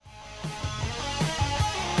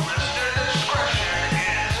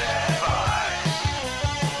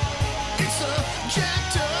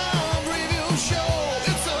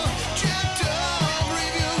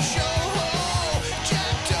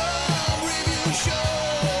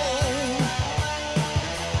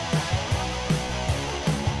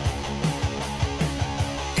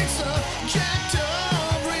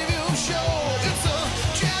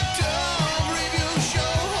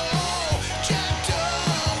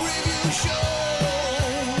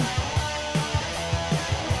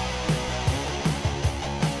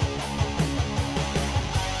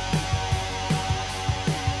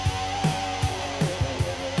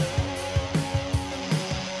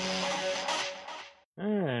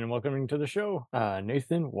welcoming to the show,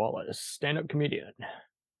 Nathan Wallace, stand-up comedian.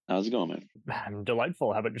 How's it going, man? I'm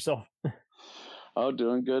delightful. How about yourself? Oh,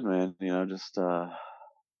 doing good, man. It's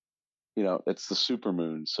the super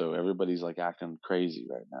moon, so everybody's like acting crazy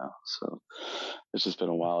right now. So it's just been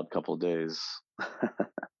a wild couple of days.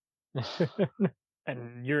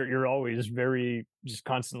 And you're always very just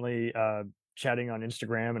constantly chatting on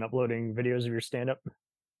Instagram and uploading videos of your stand-up.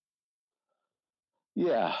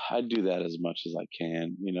 Yeah, I do that as much as I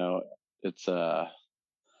can. It's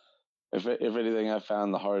if anything, I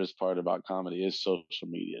found the hardest part about comedy is social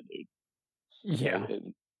media, dude. Like Yeah,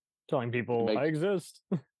 telling it people I makes exist.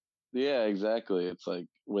 yeah, exactly. It's like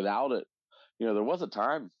without it, there was a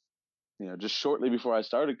time just shortly before I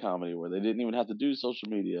started comedy where they didn't even have to do social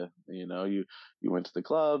media. You went to the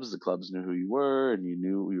clubs knew who you were, and you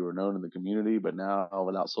knew you were known in the community. But now,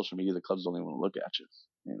 without social media, the clubs don't even want to look at you.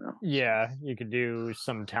 So Yeah, you could do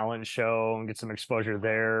some talent show and get some exposure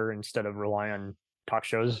there instead of rely on talk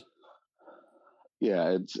shows.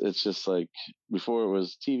 yeah, it's just like before it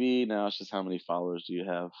was TV. Now it's just how many followers do you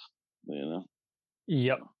have? You know.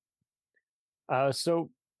 Yep.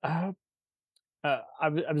 So. So uh, I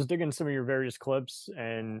was digging some of your various clips,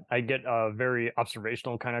 and I get a very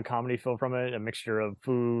observational kind of comedy feel from it, a mixture of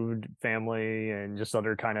food, family, and just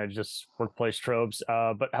other kind of just workplace tropes.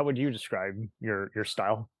 But how would you describe your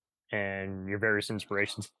style and your various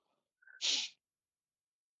inspirations?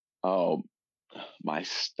 Oh, my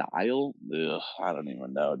style? Ugh, I don't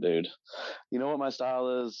even know, dude. You know what my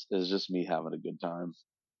style is? Is just me having a good time.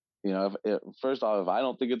 First off, if I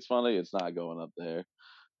don't think it's funny, it's not going up there.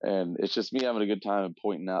 And it's just me having a good time and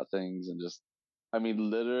pointing out things and just, I mean,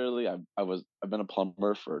 literally, I've been a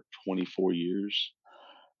plumber for 24 years,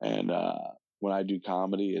 and when I do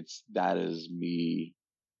comedy, that is me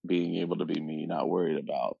being able to be me, not worried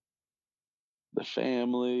about the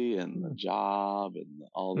family and the job and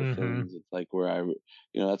all the Mm-hmm. things. It's like where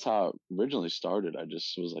that's how it originally started. I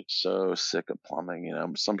just was like so sick of plumbing.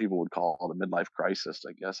 Some people would call it a midlife crisis.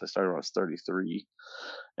 I guess I started when I was 33,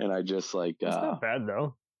 and I just like, That's not bad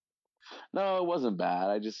though. no, it wasn't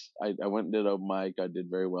bad. I went and did open mic. I did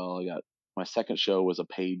very well. I got my second show was a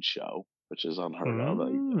paid show, which is unheard of.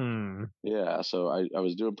 Mm. Yeah, so I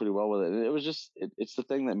was doing pretty well with it. And it was just it's the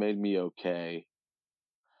thing that made me okay.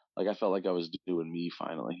 Like I felt like I was doing me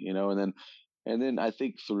finally, and then I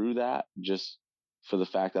think through that, just for the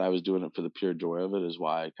fact that I was doing it for the pure joy of it, is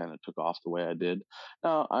why I kind of took off the way I did.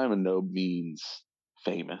 Now I'm in no means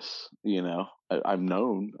famous, I'm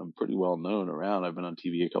known. I'm pretty well known around. I've been on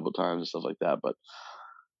TV a couple times and stuff like that. But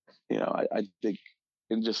I think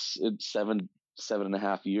in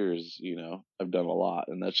 7.5 years, I've done a lot,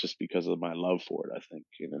 and that's just because of my love for it. I think.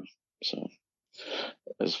 So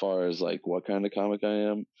as far as like what kind of comic I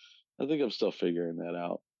am, I think I'm still figuring that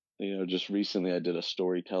out. Just recently I did a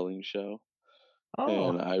storytelling show,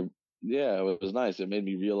 and Oh, yeah, it was nice. It made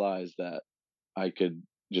me realize that I could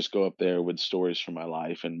just go up there with stories from my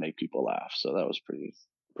life and make people laugh. So that was pretty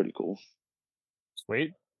cool.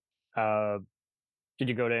 sweet. Uh, did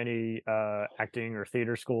you go to any acting or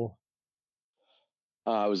theater school?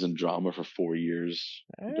 I was in drama for 4 years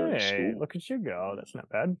during Hey, school. look at you go. That's not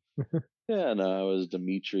bad. Yeah, no, I was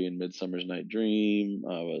Dimitri in Midsummer's Night Dream.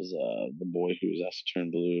 I was the boy who was asked to turn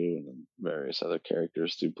blue, and then various other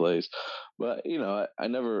characters through plays. But I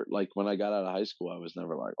never like when I got out of high school, I was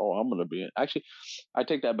never like, oh, I'm gonna be in. Actually, I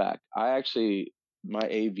take that back. My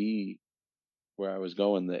AV where I was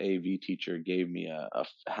going, the AV teacher gave me a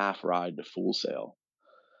half ride to Full Sail.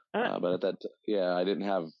 Ah, But yeah, I didn't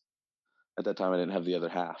have at that time. I didn't have the other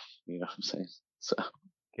half. You know what I'm saying? So,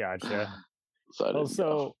 gotcha. so I didn't go.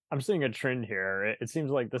 Also, I'm seeing a trend here. It seems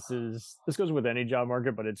like this goes with any job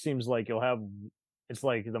market, but it seems like you'll have. It's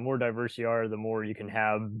like the more diverse you are, the more you can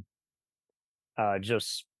have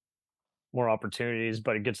just more opportunities.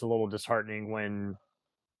 But it gets a little disheartening when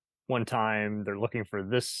one time they're looking for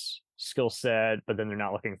this skill set, but then they're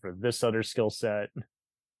not looking for this other skill set.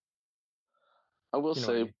 I will You know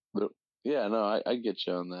what I say, mean? yeah, no, I get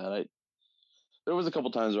you on that. There was a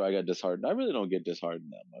couple times where I got disheartened. I really don't get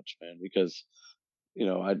disheartened that much, man, because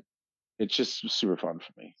I it's just super fun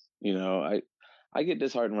for me. I get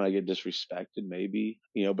disheartened when I get disrespected, maybe,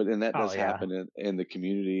 but then that Oh does yeah. happen in the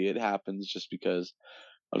community. It happens just because,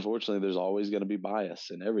 unfortunately, there's always going to be bias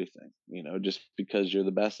in everything. Just because you're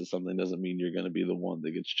the best at something doesn't mean you're going to be the one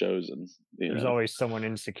that gets chosen. You There's know, always someone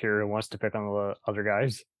insecure who wants to pick on the other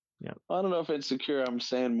guys. Yeah. I don't know if it's secure. I'm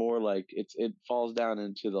saying more like it falls down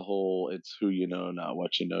into the whole it's who you know, not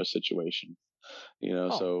what you know situation.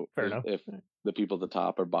 Oh, So fair enough. if the people at the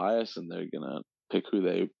top are biased and they're gonna pick who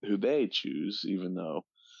they choose, even though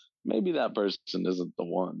maybe that person isn't the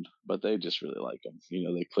one, but they just really like them.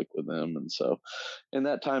 They click with them, and so in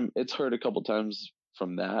that time, it's hurt a couple times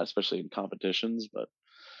from that, especially in competitions. But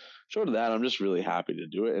short of that, I'm just really happy to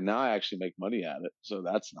do it, and now I actually make money at it, so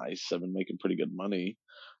that's nice. I've been making pretty good money,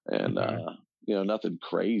 and Hmm. nothing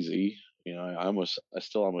crazy. I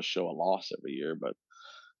still almost show a loss every year, but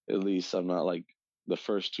at least I'm not like the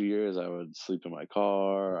first 2 years. I would sleep in my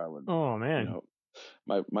car. I would, Oh you man, know,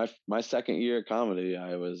 my second year of comedy,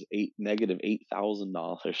 I was negative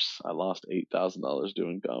 $8,000. I lost $8,000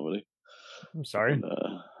 doing comedy, I'm sorry. and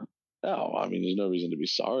no, I mean, there's no reason to be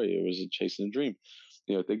sorry. It was a chasing a dream.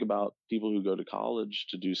 Think about people who go to college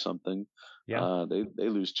to do something. Yeah. They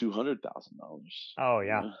lose $200,000. Oh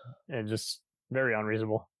yeah, and just very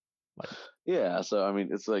unreasonable. Like, Yeah. So I mean,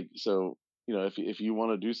 it's like so. If you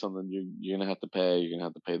want to do something, you're gonna have to pay. You're gonna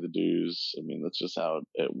have to pay the dues. I mean, that's just how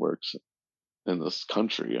it works in this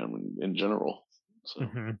country. I mean, in general. So,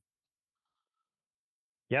 hmm,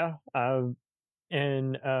 yeah.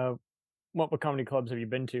 And what comedy clubs have you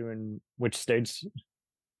been to, and which states?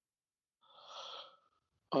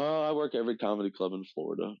 I work every comedy club in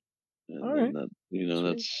Florida, All and then right, sweet.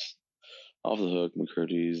 that's Off the Hook,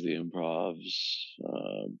 McCurdy's, the Improvs,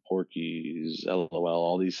 Porky's, LOL,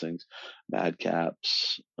 all these things,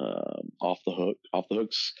 Madcaps, Off the Hook. Off the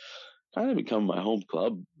Hook's kind of become my home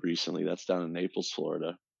club recently. That's down in Naples,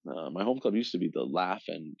 Florida. My home club used to be the Laugh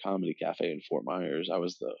and Comedy Cafe in Fort Myers. I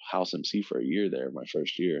was the house MC for a year there, my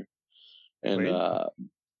first year, and Sweet.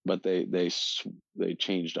 but they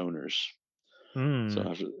changed owners, so Hmm.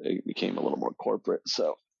 after it became a little more corporate.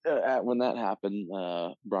 So when that happened,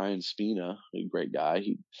 Brian Spina, a great guy,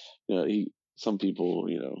 he some people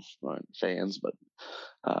aren't fans, but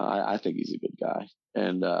I think he's a good guy,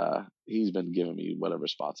 and he's been giving me whatever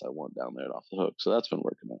spots I want down there at Off the Hook. So that's been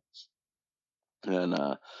working out. And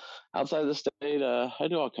outside of the state, I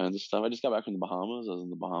do all kinds of stuff. I just got back from the Bahamas. I was in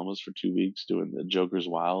the Bahamas for 2 weeks doing the Joker's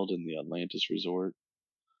Wild in the Atlantis Resort.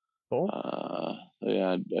 Cool.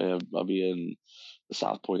 Yeah, I'll be in the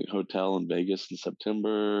South Point Hotel in Vegas in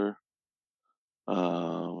September.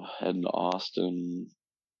 Heading to Austin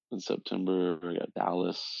in September. We got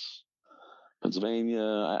Dallas,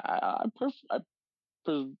 Pennsylvania.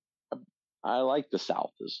 Pre- I like the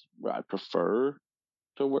South is where I prefer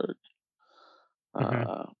to work. Hmm.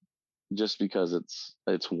 Uh, just because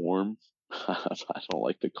it's warm. I don't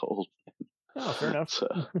like the cold. Oh, fair enough. So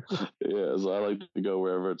yeah, so I like to go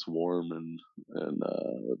wherever it's warm, and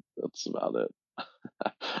that's about it.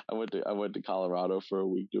 I went to Colorado for a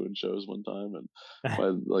week doing shows one time, and by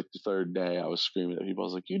like the third day, I was screaming at people. I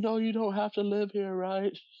was like, you don't have to live here,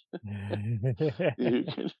 right? You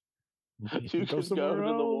can you Go can go somewhere to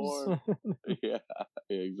the else. warm. Yeah,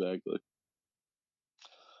 exactly.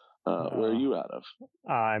 Where are uh, you out of?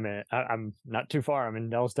 I'm not too far. I'm in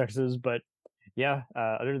Dallas, Texas, but yeah.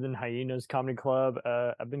 Other than Hyenas Comedy Club,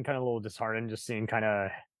 I've been kind of a little disheartened just seeing kind of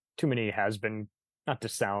too many has been. Not to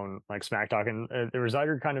sound like smack talking. There was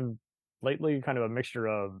either kind of lately kind of a mixture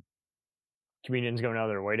of comedians going out of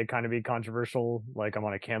their way to kind of be controversial, like I'm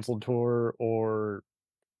on a canceled tour, or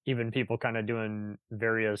even people kind of doing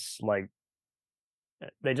various like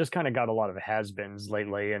they just kind of got a lot of has-beens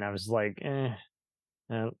lately, and I was like,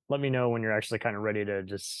 let me know when you're actually kind of ready to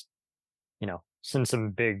just send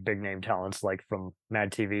some big name talents like from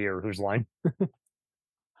Mad TV or Who's Line.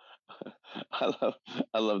 I love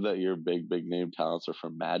I love that your big name talents are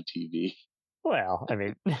from Mad TV. Well, I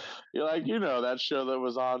mean, You're like, that show that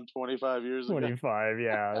was on 25 years ago. 25,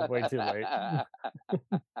 yeah, way too late.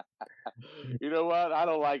 You know what? I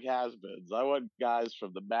don't like has-beens. I want guys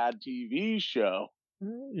from the Mad TV show.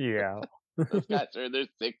 Yeah. Those guys are in their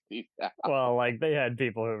 60s now. Well, like they had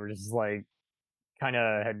people who were just like kind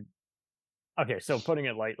of had okay, so putting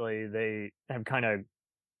it lightly, they have kind of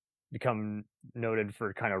become noted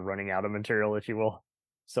for kind of running out of material, if you will.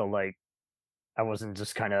 So like I wasn't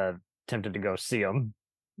just kind of tempted to go see them,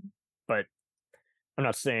 but I'm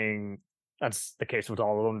not saying that's the case with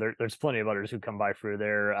all of them. There's plenty of others who come by through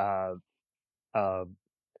there. Uh,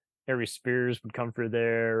 Harry Spears would come through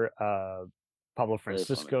there. Pablo Very funny.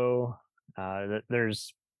 Francisco.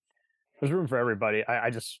 There's room for everybody. I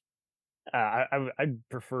just I'd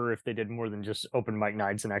prefer if they did more than just open mic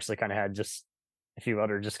nights and actually kind of had just a few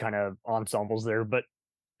other just kind of ensembles there. But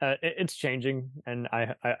it's changing, and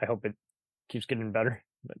I hope it keeps getting better.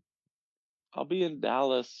 But I'll be in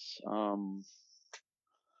Dallas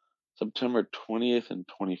September 20th and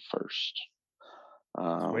 21st.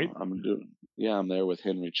 sweet, Yeah, I'm there with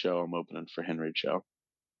Henry Cho. I'm opening for Henry Cho.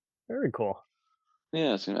 very cool.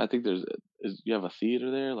 Yeah, so I think you have a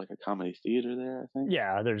theater there, like a comedy theater there, I think.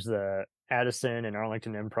 Yeah, there's the Addison and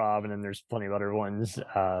Arlington Improv, and then there's plenty of other ones.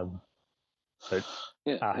 But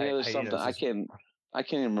Yeah, yeah. There's something Hiatus is I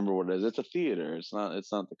can't even remember what it is. It's a theater. It's not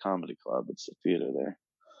the comedy club. It's the theater there.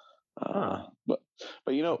 huh. But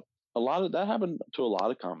you know, a lot of that happened to a lot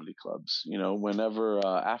of comedy clubs. You know, whenever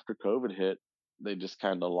after COVID hit, they just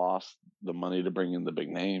kind of lost the money to bring in the big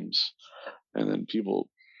names, and then people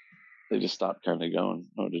they just stopped kind of going.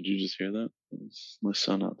 Oh, did you just hear that? It's my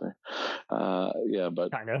son out there. Yeah,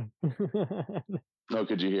 but Kind of. oh,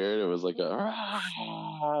 could you hear it? It was like a.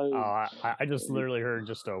 I just literally heard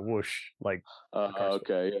just a whoosh, like a car.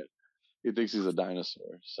 Okay, yeah. He thinks he's a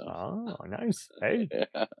dinosaur. So Oh, nice. Hey,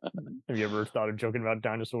 yeah. have you ever thought of joking about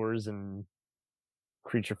dinosaurs and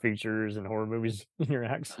creature features and horror movies in your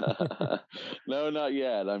acts? No, not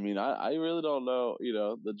yet. I mean, I really don't know. You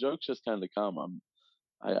know, the jokes just kind of come.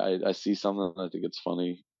 I see something I think it's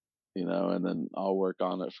funny, you know, and then I'll work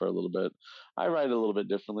on it for a little bit. I write a little bit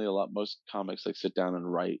differently. A lot most comics like sit down and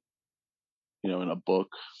write, you know, in a book.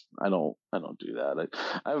 I don't do that.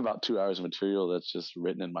 I have about 2 hours of material that's just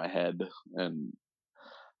written in my head, and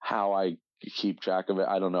how I keep track of it,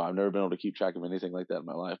 I don't know. I've never been able to keep track of anything like that in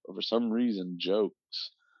my life. But for some reason,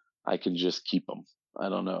 jokes, I can just keep them. I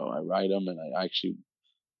don't know. I write them and I actually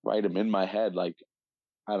write them in my head. Like,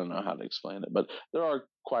 I don't know how to explain it, but there are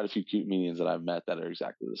quite a few comedians that I've met that are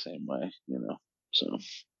exactly the same way, you know? So,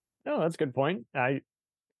 No, that's a good point.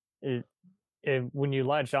 It, when you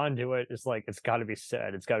latch onto it, it's like it's got to be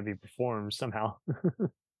said, it's got to be performed somehow.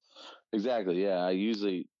 exactly. Yeah.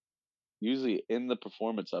 Usually in the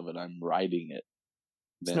performance of it, I'm writing it.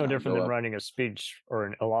 It's Then no I'll different go than up. writing a speech or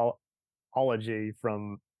an apology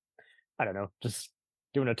from, I don't know, just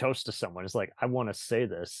doing a toast to someone. It's like I want to say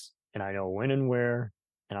this, and I know when and where,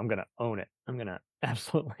 and I'm gonna own it. I'm gonna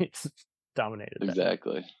absolutely dominate it that night.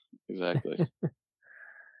 Exactly. Exactly.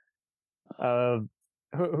 Uh,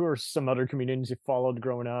 who are some other comedians you followed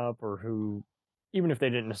growing up, or who, even if they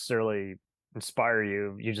didn't necessarily inspire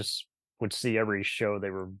you, you just would see every show they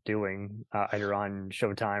were doing, either on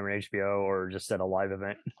Showtime or HBO or just at a live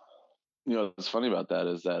event? You know, what's funny about that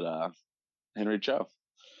is that, Henry Cho.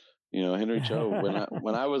 You know, Henry Cho.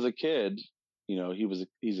 When I was a kid, you know,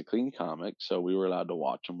 he's a clean comic, so we were allowed to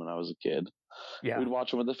watch him when I was a kid. Yeah. We'd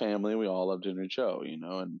watch him with the family. We all loved Henry Cho, you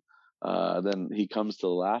know, and then he comes to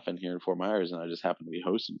the Laughing here in Fort Myers, and I just happened to be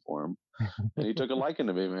hosting for him, and he took a liking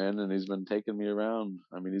to me, man, and he's been taking me around.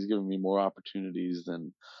 I mean, he's given me more opportunities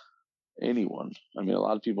than anyone. I mean, a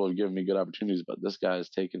lot of people have given me good opportunities, but this guy has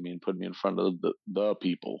taken me and put me in front of the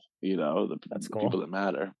people, you know, That's the people cool. that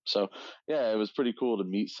matter. So, yeah, it was pretty cool to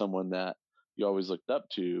meet someone that you always looked up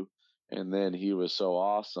to. And then he was so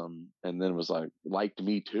awesome, and then was like liked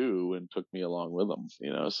me too, and took me along with him.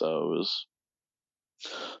 You know, so it's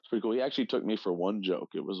pretty cool. He actually took me for one joke.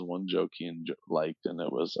 It was one joke he liked, and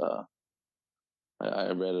it was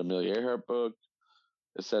I read an Amelia Earhart book.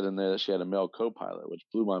 It said in there that she had a male co-pilot, which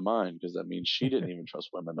blew my mind because that means she didn't even trust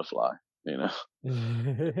women to fly, you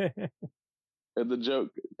know. And the joke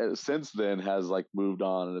since then has like moved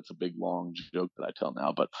on, and it's a big long joke that I tell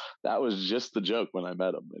now. But that was just the joke when I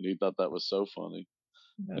met him, and he thought that was so funny.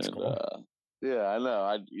 That's And cool. yeah, I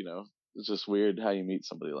know. You know, it's just weird how you meet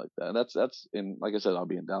somebody like that. And that's in like I said, I'll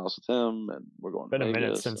be in Dallas with him, and we're going to Been a minute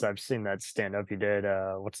Vegas. since And I've seen that stand up you did.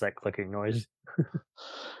 What's that clicking noise?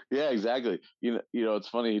 yeah, exactly. It's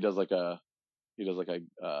funny. He does like a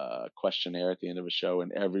questionnaire at the end of a show,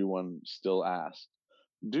 and everyone still asks,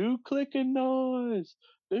 "Do clicking noise,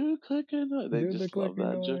 do clicking noise." They Do the just love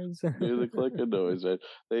clicking that joke. noise. Do the clicking noise, man.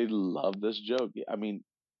 They love this joke. I mean,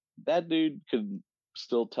 that dude could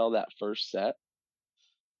still tell that first set,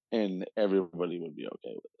 and everybody would be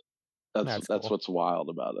okay with it. That's That's cool. what's wild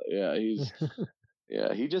about it.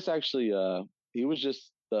 Yeah, he just actually he was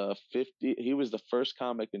just the 50 he was the first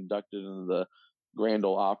comic inducted into the Grand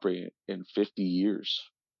Ole Opry in 50 years.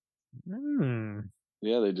 Hmm.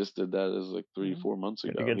 Yeah, they just did that as like three, Well, 4 months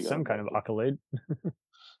good to ago. get He got some kind of inducted. accolade,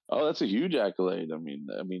 Oh, that's a huge accolade. I mean,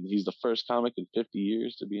 he's the first comic in 50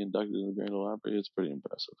 years to be inducted in the Grand Ole Opry. It's pretty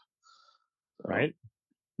impressive. So right?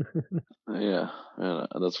 yeah, and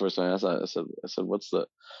that's the first time I asked that. I said, what's the?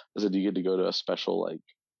 I said, do you get to go to a special like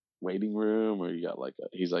waiting room, or you got like a?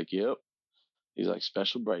 He's like, yep. He's like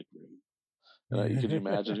special break room. And could you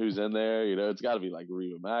imagine who's in there? You know, it's got to be like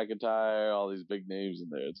Reba McEntire, all these big names in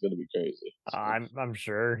there. It's going to be crazy. So I'm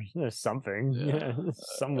sure there's something, yeah, yeah,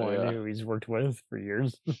 someone yeah. who he's worked with for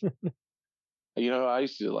years. You know, I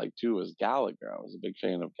used to like too was Gallagher. I was a big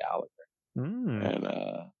fan of Gallagher, Hmm.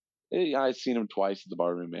 and I seen him twice at the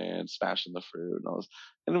Barbary Man, smashing the fruit and all this.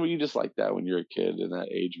 And then you just like that when you're a kid in that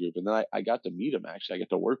age group. And then I got to meet him actually. I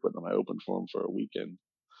got to work with him. I opened for him for a weekend,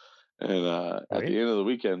 and at Wait. the end of the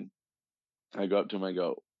weekend. I go up to him. I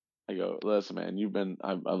go, listen, man,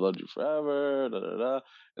 I've loved you forever. Da da da.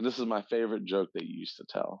 And this is my favorite joke that you used to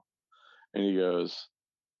tell. And he goes,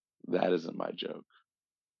 that isn't my joke.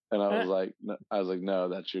 And Eh. I was like, no,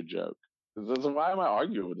 that's your joke. So why am I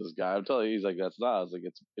arguing with this guy? I'm telling you, he's like, that's not. I was like,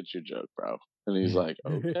 it's your joke, bro. And he's like,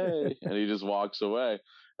 okay. And he just walks away.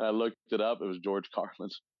 And I looked it up. It was George Carlin.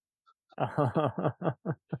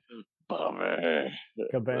 Bummer.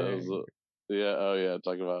 That was, Kabang. yeah. Oh yeah.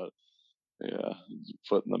 Talk about, yeah,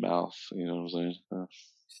 foot in the mouth. You know what I'm saying?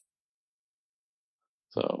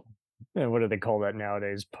 So And what do they call that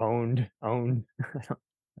nowadays? Pwned, owned.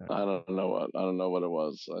 I don't know what it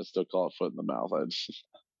was. I still call it foot in the mouth.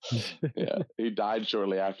 Yeah. He died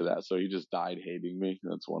shortly after that. So he just died hating me.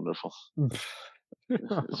 That's wonderful.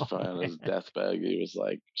 It's Oh, probably on his man. deathbed. He was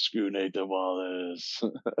like, "Screw Nathan Wallace."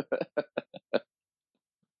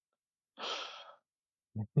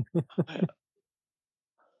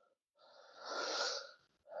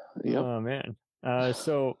 Yep. Oh man.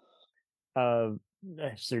 So uh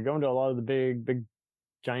so you're going to a lot of the big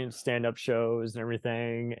giant stand-up shows and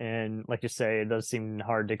everything, and like you say, it does seem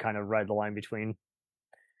hard to kind of ride the line between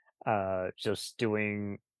just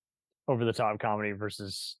doing over the top comedy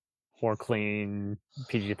versus more clean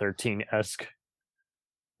PG-13 esque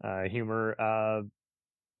humor.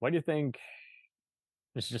 Why do you think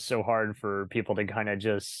it's just so hard for people to kind of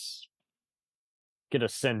just get a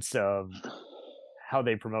sense of how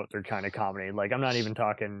they promote their kind of comedy? Like, I'm not even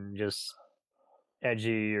talking just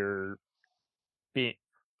edgy or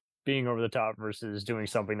being over the top versus doing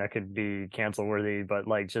something that could be cancel worthy, but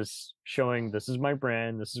like just showing this is my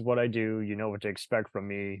brand, this is what I do, you know what to expect from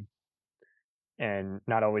me, and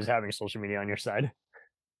not always having social media on your side.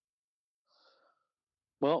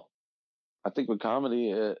 Well, I think with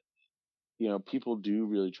comedy, people do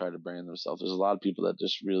really try to brand themselves. There's a lot of people that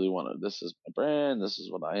just really want to. This is my brand. This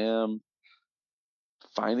is what I am.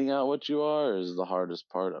 Finding out what you are is the hardest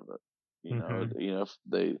part of it. Mm-hmm. If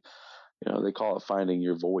they call it finding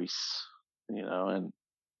your voice. And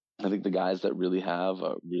I think the guys that really have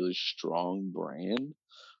a really strong brand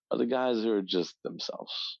are the guys who are just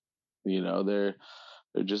themselves. They're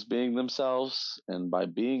just being themselves, and by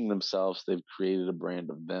being themselves, they've created a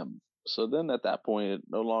brand of them. So then at that point, it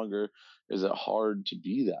no longer is it hard to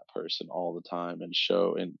be that person all the time and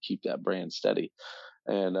show and keep that brand steady.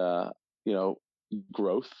 And, you know,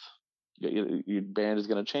 growth, your band is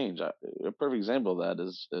going to change. A perfect example of that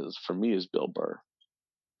is for me is Bill Burr.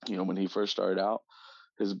 When he first started out,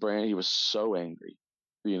 his brand, he was so angry,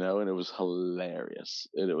 and it was hilarious.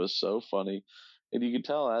 And it was so funny. And you could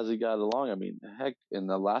tell as he got along. I mean, heck, in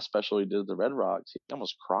the last special he did, the Red Rocks, he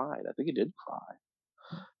almost cried. I think he did cry.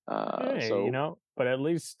 Hey, So but at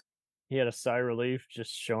least he had a sigh of relief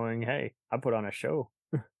just showing, hey, I put on a show.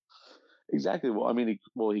 exactly. Well, I mean,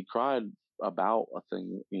 he cried about a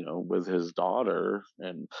thing, with his daughter.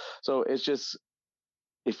 And so it's just,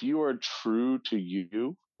 if you are true to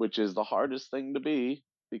you, which is the hardest thing to be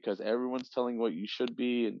because everyone's telling what you should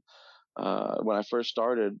be. And when I first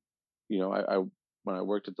started, I when I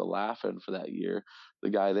worked at the Laugh-In for that year, the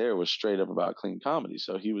guy there was straight up about clean comedy.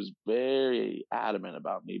 So he was very adamant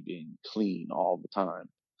about me being clean all the time.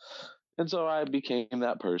 And so I became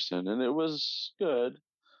that person, and it was good,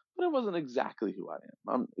 but it wasn't exactly who I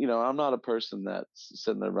am. I'm not a person that's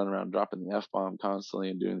sitting there running around dropping the F-bomb constantly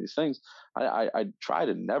and doing these things. I try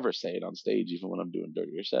to never say it on stage, even when I'm doing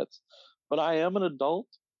dirtier sets. But I am an adult.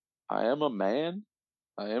 I am a man.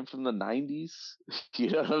 I am from the 90s.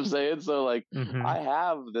 You know what I'm saying? So, like, Mm-hmm. I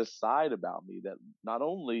have this side about me that not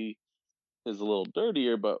only is a little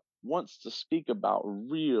dirtier, but wants to speak about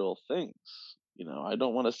real things. I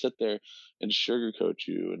don't want to sit there and sugarcoat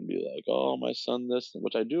you and be like, oh, my son, this,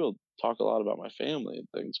 which I do talk a lot about my family and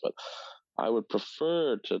things, but I would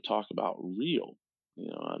prefer to talk about real.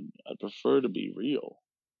 I'd prefer to be real.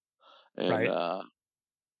 And Right.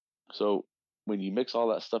 so when you mix all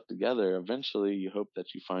that stuff together, eventually you hope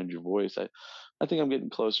that you find your voice. I think I'm getting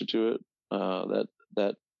closer to it.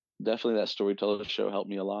 That definitely that storyteller show helped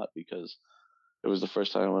me a lot because it was the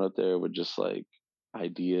first time I went up there with just like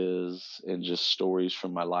ideas and just stories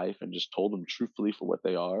from my life and just told them truthfully for what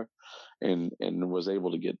they are, and was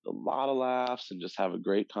able to get a lot of laughs and just have a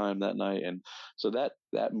great time that night. And so that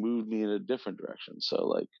moved me in a different direction. So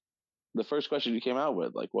like the first question you came out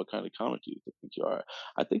with, like, what kind of comic do you think you are?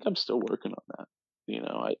 I think I'm still working on that.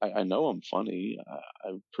 I know I'm funny.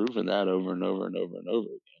 I've proven that over and over and over and over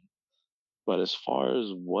again. But as far as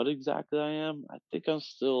what exactly I am, I think I'm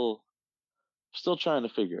still trying to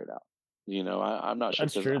figure it out. I'm not sure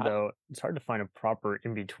That's because true, though. It's hard to find a proper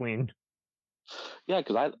in between.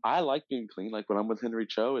 I like being clean. Like when I'm with Henry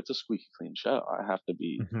Cho, it's a squeaky clean show. I have to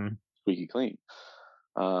be Mm-hmm. squeaky clean.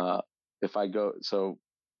 Uh, if I go, so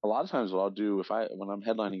a lot of times what I'll do when I'm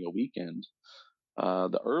headlining a weekend,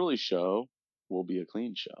 the early show will be a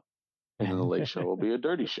clean show, and then the late show will be a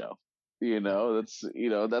dirty show.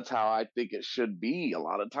 That's how I think it should be a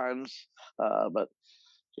lot of times. But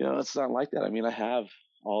it's not like that. I mean, I have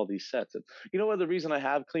all these sets, and what the reason I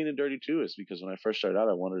have clean and dirty too is because when I first started out,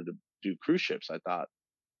 I wanted to do cruise ships. I thought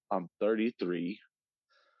I'm 33.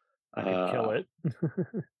 I could kill Uh, it.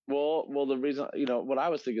 well, the reason, what I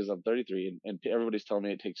was thinking is I'm 33, and everybody's telling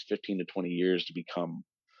me it takes 15 to 20 years to become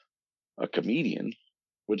a comedian,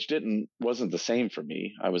 which wasn't the same for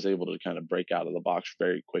me. I was able to kind of break out of the box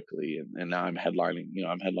very quickly, and now I'm headlining.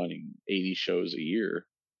 I'm headlining 80 shows a year.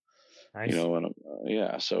 Nice. And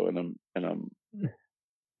yeah, so and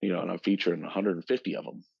I'm featuring 150 of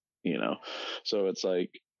them. So it's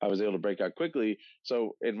like I was able to break out quickly.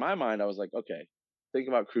 So in my mind, I was like, okay, think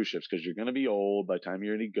about cruise ships because you're going to be old by the time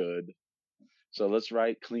you're any good. So let's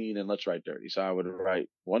write clean and let's write dirty. So I would write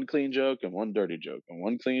one clean joke and one dirty joke, and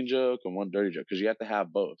one clean joke and one dirty joke, because you have to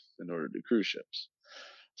have both in order to do cruise ships.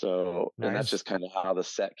 So, and that's Nice. just kind of how the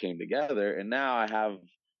set came together. And now I have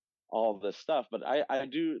all this stuff, but I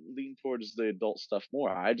do lean towards the adult stuff more.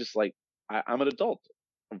 I just like, I'm an adult.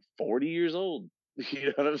 I'm 40 years old. You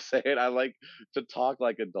know what I'm saying? I like to talk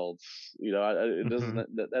like adults. It doesn't, Hmm.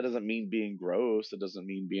 that doesn't mean being gross. It doesn't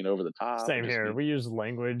mean being over the top. It Same just here. means, We use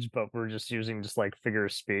language, but we're just using just like figure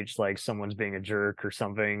of speech, like someone's being a jerk or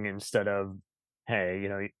something, instead of,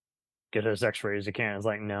 hey, get as X-ray as you can. It's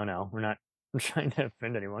like, no, no, we're not trying to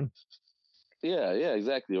offend anyone yeah, yeah,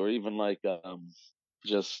 exactly. Or even like,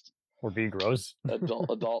 just or be gross.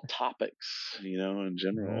 adult topics, in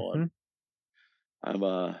general. Hmm. I'm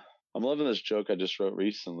uh I'm loving this joke I just wrote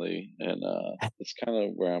recently, and it's kind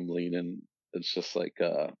of where I'm leaning. It's just like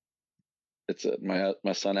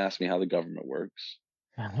my son asked me how the government works.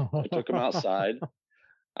 So I took him outside.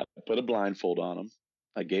 I put a blindfold on him.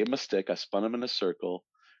 I gave him a stick. I spun him in a circle,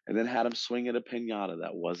 and then had him swing at a pinata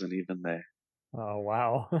that wasn't even there. Oh,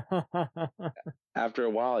 wow. After a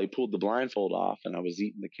while, he pulled the blindfold off, and I was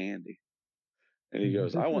eating the candy. And he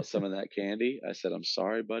goes, "I want some of that candy." I said, "I'm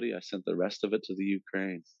sorry, buddy. I sent the rest of it to the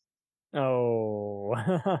Ukraine." Oh.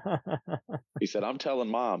 He said, "I'm telling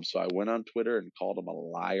mom." So I went on Twitter and called him a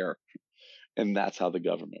liar. And that's how the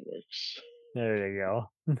government works. There you go.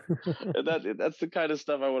 And that's the kind of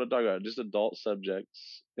stuff I want to talk about. Just adult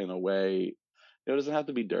subjects in a way. It doesn't have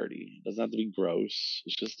to be dirty. It doesn't have to be gross.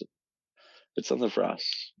 It's something for us.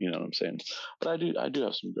 You know what I'm saying? But I do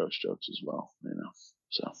have some gross jokes as well.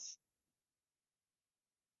 So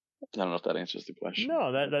I don't know if that answers the question.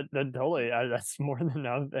 No, that totally, that's more than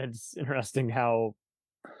enough. It's interesting how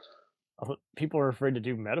people are afraid to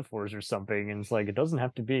do metaphors or something, and it's like it doesn't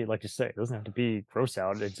have to be like you say. It doesn't have to be gross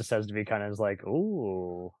out. It just has to be kind of like,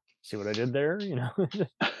 oh, see what I did there. Yeah,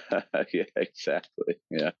 exactly.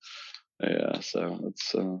 Yeah. Yeah, so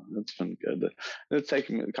it's been good.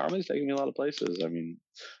 Comedy's taken me a lot of places. I mean,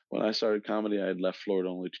 when I started comedy, I had left Florida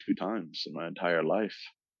only 2 times in my entire life.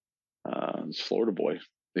 I was a Florida boy,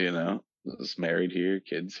 I was married here,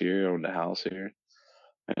 kids here, owned a house here,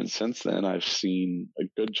 and since then I've seen a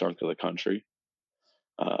good chunk of the country,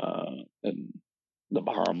 and the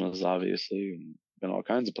Bahamas, obviously, and been all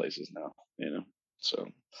kinds of places now. So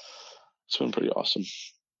it's been pretty awesome.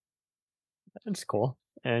 That's cool.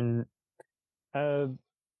 And uh,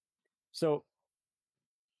 so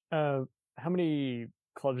uh, how many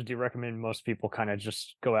clubs do you recommend most people kind of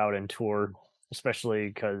just go out and tour? Especially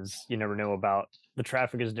because you never know about the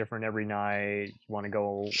traffic is different every night. You want to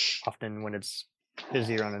go often when it's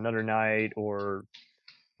busier on another night, or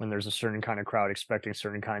when there's a certain kind of crowd expecting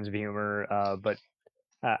certain kinds of humor. But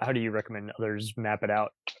how do you recommend others map it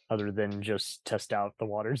out other than just test out the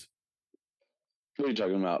waters? What are you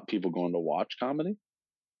talking about? People going to watch comedy?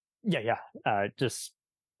 Yeah, yeah. Just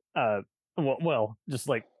just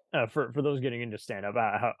like for those getting into stand up,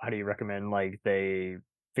 how do you recommend like they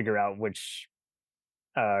figure out which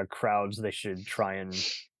crowds they should try and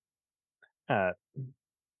uh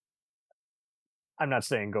I'm not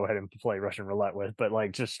saying go ahead and play Russian roulette with, but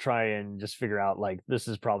like just try and just figure out like this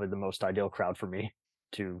is probably the most ideal crowd for me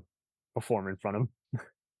to perform in front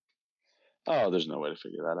Oh, there's no way to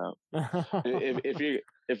figure that out. of.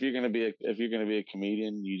 If you're gonna be a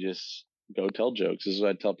comedian, you just go tell jokes. This is what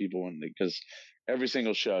I tell people because every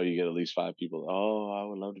single show you get at least 5 people. Oh, I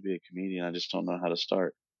would love to be a comedian. I just don't know how to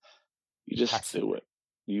start. You just That's do it.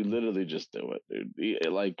 You literally just do it,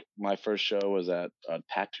 dude. Like my first show was at a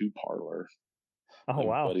tattoo parlor. oh My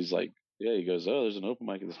wow. buddy's like, yeah, he goes, oh, there's an open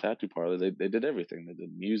mic at this tattoo parlor. They did everything. They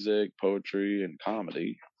did music, poetry, and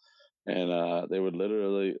comedy. and they would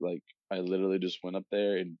literally like I literally just went up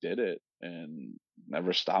there and did it and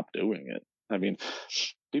never stopped doing it. I mean,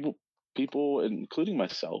 people people including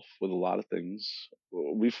myself with a lot of things,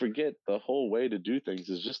 we forget the whole way to do things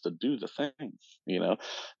is just to do the things.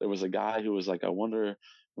 There was a guy who was like, I wonder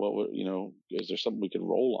what would, is there something we could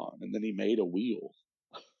roll on, and then he made a wheel.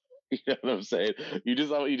 You know what I'm saying? You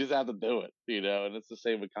just have to do it. And it's the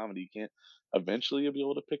same with comedy. You can't eventually you'll be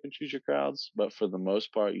able to pick and choose your crowds, but for the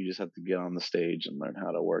most part, you just have to get on the stage and learn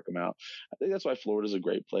how to work them out. I think that's why Florida's a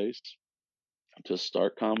great place to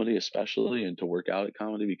start comedy, especially, and to work out at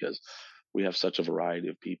comedy because we have such a variety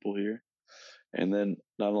of people here. And then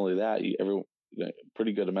not only that,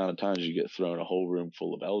 pretty good amount of times you get thrown a whole room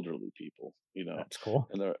full of elderly people, That's cool.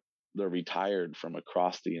 and they're retired from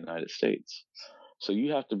across the United States. So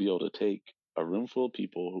you have to be able to take a room full of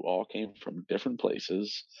people who all came from different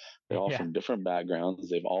places, they're all Yeah. from different backgrounds,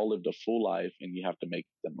 they've all lived a full life, and you have to make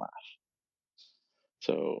them laugh.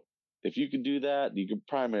 So if you can do that, you can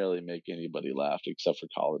primarily make anybody laugh except for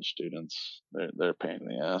college students. They're a pain in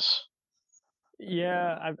the ass.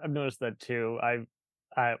 Yeah, I've noticed that too. I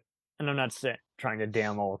and I'm not trying to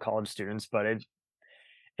damn all college students, but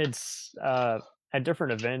it's at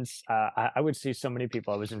different events. I would see so many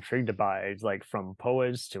people I was intrigued by, like from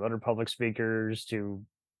poets to other public speakers to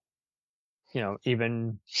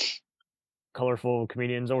even colorful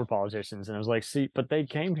comedians or politicians, and I was like, see, but they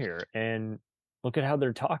came here and look at how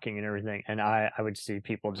they're talking and everything, and I would see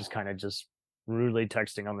people just kind of just rudely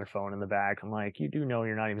texting on their phone in the back. I'm like, you do know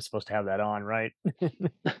you're not even supposed to have that on, right?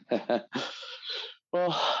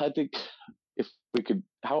 Well, I think if we could,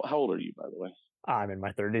 how old are you, by the way? I'm in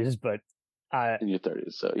my 30s, but I In your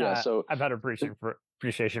 30s. So yeah, so I've had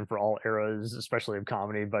appreciation for all eras, especially of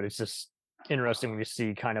comedy. But it's just interesting when you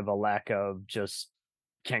see kind of a lack of just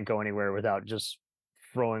can't go anywhere without just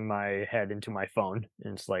throwing my head into my phone,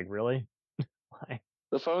 and it's like, really? Why?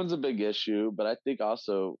 the phone's a big issue, but I think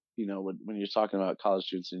also, when you're talking about college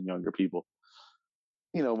students and younger people,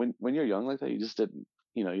 when you're young like that, you just didn't,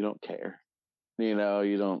 you don't care. You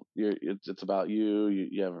don't. It's about you.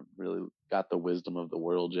 You haven't really got the wisdom of the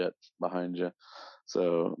world yet behind you.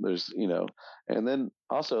 So and then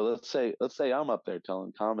also let's say I'm up there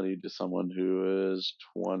telling comedy to someone who is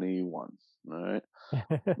 21. All right,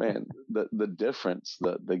 man, the difference,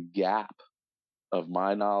 the gap of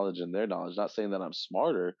my knowledge and their knowledge. Not saying that I'm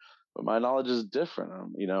smarter, but my knowledge is different.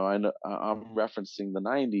 I'm referencing the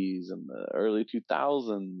 '90s and the early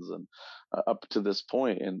 2000s and up to this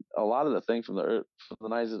point, and a lot of the thing from the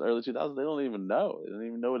 '90s and early 2000s they don't even know. They don't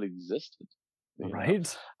even know it existed. You know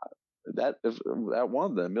Right? that if that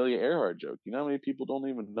one the Amelia Earhart joke. You know how many people don't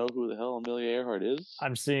even know who the hell Amelia Earhart is?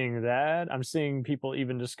 I'm seeing that. I'm seeing people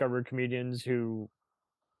even discover comedians who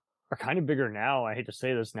are kind of bigger now. I hate to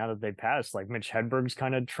say this now that they passed. Like Mitch Hedberg's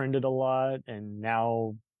kind of trended a lot, and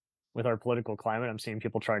now with our political climate, I'm seeing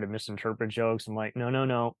people try to misinterpret jokes. I'm like, no, no,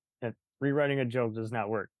 no. Rewriting a joke does not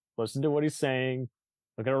work. Listen to what he's saying.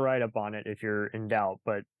 Look at a write up on it if you're in doubt,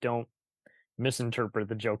 but don't misinterpret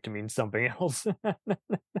the joke to mean something else.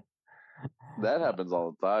 That happens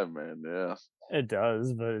all the time, man. Yeah, It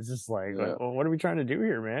does, but it's just like, yeah. well, what are we trying to do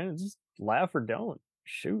here, man? Just laugh or don't.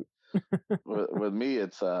 Shoot. With me,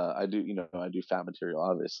 it's I do fat material,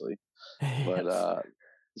 obviously, but Yes.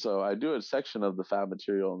 so I do a section of the fat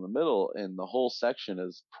material in the middle, and the whole section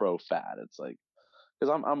is pro fat. It's like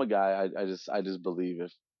because I'm a guy. I just believe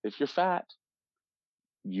if you're fat,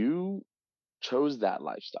 you chose that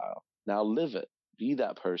lifestyle. Now live it. Be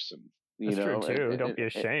that person. That's true And, too. Don't be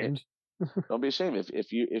and ashamed. don't be ashamed.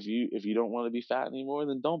 If you don't want to be fat anymore,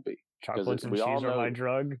 then don't be. Because Chocolates and we all cheese are my know.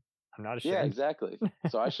 drug. I'm not Yeah, ashamed. exactly.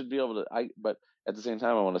 So I should be able to. But at the same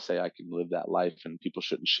time, I want to say I can live that life, and people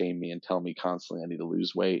shouldn't shame me and tell me constantly I need to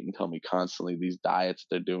lose weight and tell me constantly these diets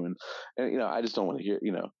they're doing. And I just don't want to hear.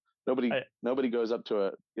 I, Nobody goes up to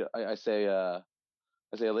a. I say a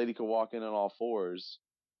lady could walk in on all fours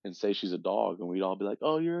and say she's a dog, and we'd all be like,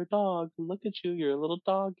 "Oh, you're a dog. Look at you. You're a little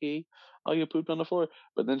doggy. Oh, you pooped on the floor."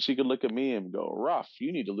 But then she could look at me and go, "Rough.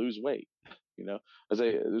 You need to lose weight." You know, I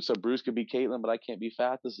say so. Bruce could be Caitlin, but I can't be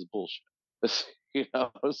fat. This is bullshit.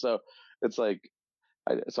 So it's like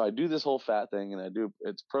so I do this whole fat thing, and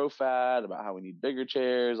it's pro fat about how we need bigger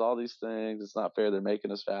chairs, all these things. It's not fair they're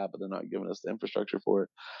making us fat, but they're not giving us the infrastructure for it.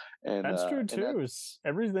 And that's true and that too.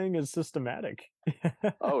 Everything is systematic.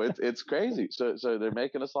 Oh, it's crazy. So they're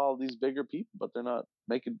making us all these bigger people, but they're not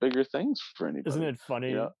making bigger things for Isn't anybody. it You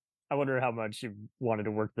funny? know? I wonder how much you wanted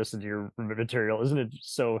to work this into your material. Isn't it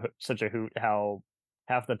such a hoot how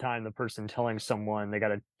half the time the person telling someone they got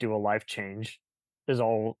to do a life change is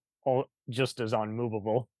all just as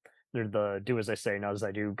unmovable. They're the do as I say, not as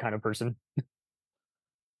I do kind of person.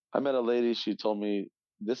 I met a lady. She told me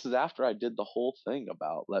this is after I did the whole thing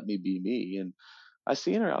about let me be me, and I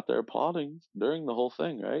seen her out there applauding during the whole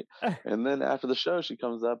thing, right? And then after the show, she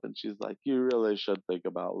comes up and she's like, "You really should think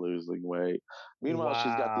about losing weight." Meanwhile,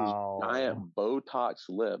 she's got these Wow. giant Botox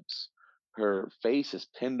lips. Her face is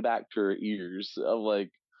pinned back to her ears. I'm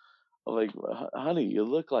like, honey, you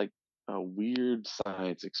look like a weird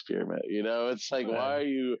science experiment. It's like, why are Good.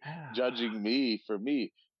 you judging me for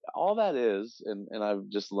me? All that is, and I've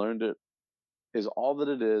just learned it, is all that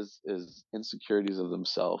it is insecurities of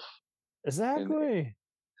themselves, and Exactly.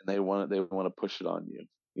 they want to push it on you.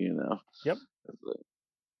 You know, Yep. It's like,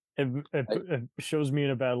 It shows me in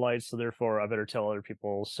a bad light, so therefore I better tell other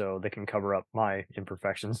people so they can cover up my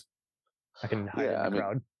imperfections. I can hide yeah. in the I mean,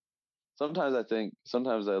 crowd. sometimes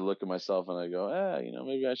I look at myself and I go,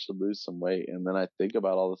 maybe I should lose some weight, and then I think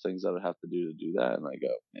about all the things I would have to do that, and I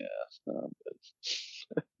go, yeah, no, I'm good.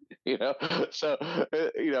 So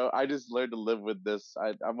I just learned to live with this.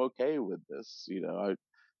 I'm okay with this. I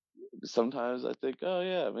sometimes I think, oh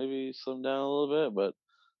yeah, maybe slim down a little bit, but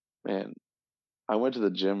man, I went to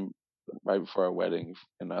the gym right before our wedding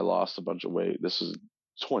and I lost a bunch of weight. This was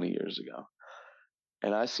 20 years ago.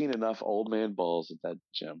 And I seen enough old man balls at that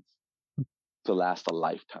gym to last a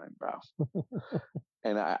lifetime, bro.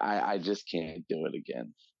 And I just can't do it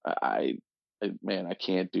again. Man, I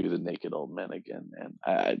can't do the naked old men again, man.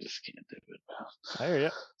 I just can't do it, I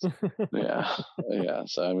hear you. bro. Yeah, yeah.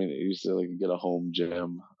 So I mean, I used to like get a home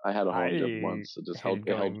gym. I had a home gym I once. It just held hated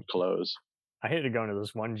it held going clothes. I hated going to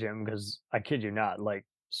this one gym because I kid you not, like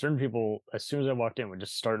certain people, as soon as I walked in, would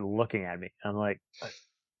just start looking at me. I'm like,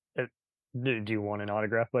 uh, do you want an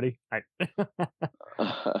autograph, buddy?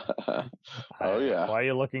 Oh yeah, Why are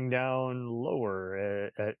you looking down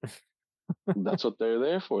lower? that's what they're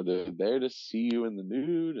there for. They're there to see you in the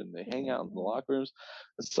nude, and they hang out in the locker rooms.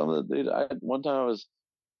 Some of the dude, one time I was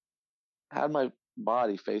had my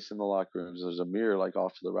body facing the locker rooms. There's a mirror like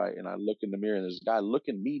off to the right, and I look in the mirror, and there's a guy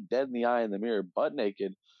looking me dead in the eye in the mirror, butt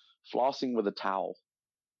naked, flossing with a towel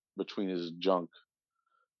between his junk.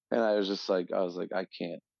 And I was like, I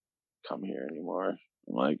can't come here anymore.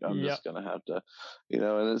 I'm like, I'm Yep. just gonna have to, And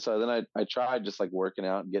then, so then I tried just like working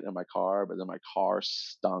out and getting in my car, but then my car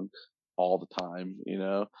stunk all the time,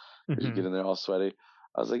 because you Hmm. get in there all sweaty.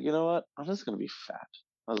 I was like, you know what? I'm just gonna be fat.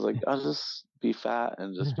 I was like, I'll just be fat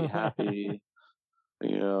and just be happy.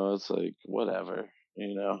 It's like whatever.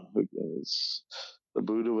 It's the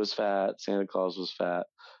Buddha was fat, Santa Claus was fat.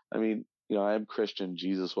 I mean, I am Christian.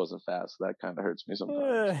 Jesus wasn't fat, so that kind of hurts me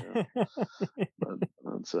sometimes. But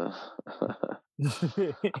that's uh,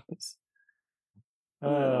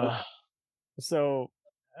 yeah. so,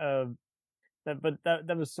 uh, but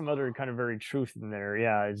that was some other kind of very truth in there.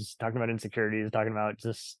 Yeah, it's talking about insecurities, talking about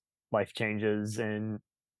just life changes, and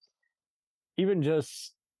even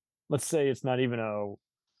just let's say it's not even a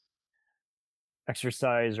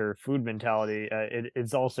exercise or food mentality.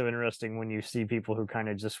 It's also interesting when you see people who kind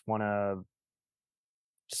of just want to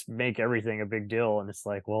just make everything a big deal, and it's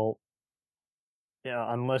like, well,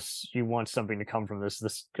 yeah, unless you want something to come from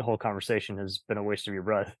this whole conversation has been a waste of your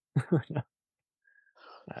breath.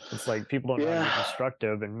 It's like people don't know how to be Yeah.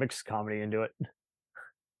 constructive and mix comedy into it.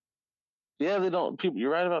 Yeah, they don't people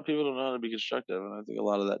you're right about people don't know how to be constructive, and I think a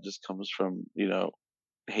lot of that just comes from,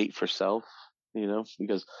 hate for self,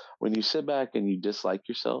 because when you sit back and you dislike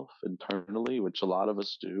yourself internally, which a lot of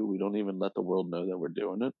us do, we don't even let the world know that we're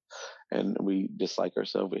doing it, and we dislike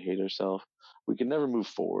ourselves, we hate ourselves, we can never move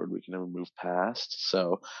forward, we can never move past.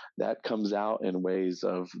 So that comes out in ways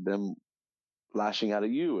of them lashing out at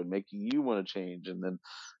you and making you want to change, and then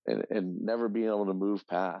and never being able to move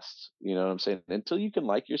past, what I'm saying, until you can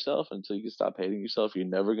like yourself, until you can stop hating yourself, you're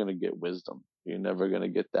never going to get wisdom, you're never going to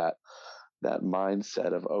get that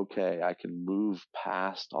mindset of, okay, I can move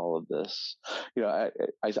past all of this.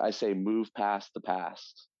 I say move past the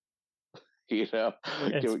past. you know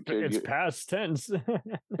It's can it's you past tense.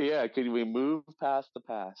 Yeah, can we move past the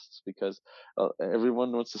past? Because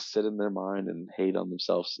everyone wants to sit in their mind and hate on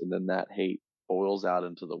themselves, and then that hate boils out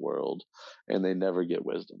into the world, and they never get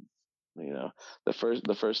wisdom. The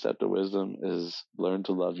first step to wisdom is learn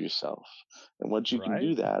to love yourself, and once you can Right?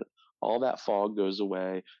 do that, all that fog goes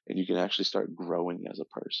away, and you can actually start growing as a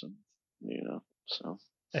person. So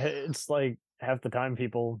It's like half the time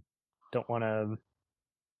people don't want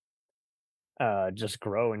to just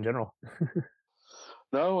grow in general.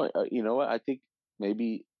 no, you know what? I think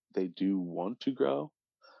maybe they do want to grow,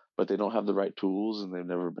 but they don't have the right tools and they've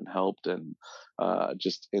never been helped, and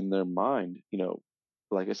just in their mind,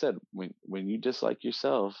 like I said, when you dislike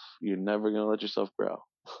yourself, you're never going to let yourself grow.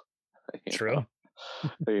 you know True.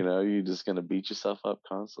 You're just gonna beat yourself up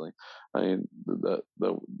constantly. I mean,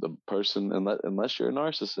 the person, unless you're a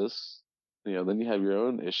narcissist, then you have your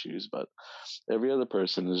own issues. But every other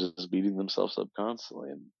person is just beating themselves up constantly,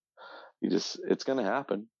 and it's gonna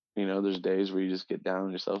happen. There's days where you just get down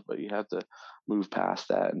on yourself, but you have to move past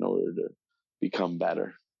that in order to become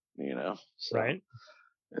better. So Right.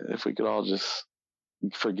 if we could all just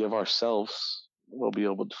forgive ourselves, we'll be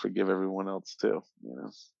able to forgive everyone else too.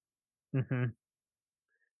 Hmm.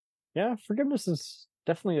 Yeah, forgiveness is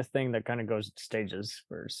definitely a thing that kind of goes in stages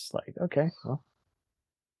where it's like, okay, well,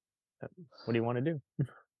 what do you want to do?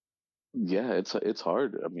 Yeah, it's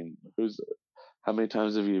hard. I mean, how many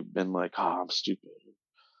times have you been like, "Oh, I'm stupid.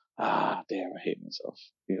 Ah, damn, I hate myself."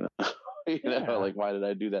 Yeah, Like why did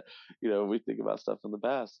I do that? We think about stuff in the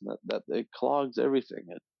past, and that it clogs everything.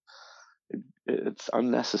 It's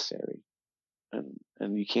unnecessary,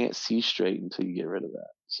 and you can't see straight until you get rid of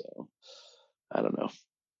that. So I don't know.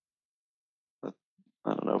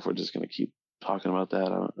 I don't know if we're just gonna keep talking about that.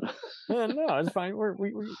 I don't. no, it's fine.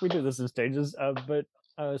 We do this in stages. But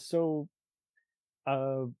so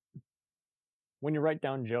uh, when you write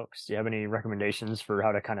down jokes, do you have any recommendations for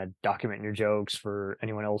how to kind of document your jokes for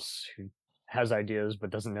anyone else who has ideas but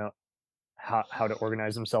doesn't know how to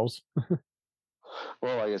organize themselves?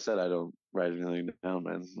 Well, like I said, I don't write anything down,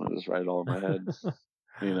 man. I just write it all in my head.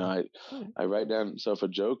 You know, I I write down. So if a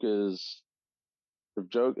joke is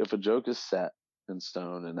set in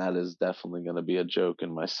stone, and that is definitely going to be a joke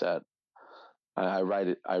in my set, I write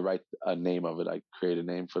it. I write a name of it. I create a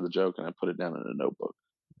name for the joke, and I put it down in a notebook.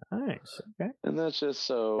 Nice. Okay. And that's just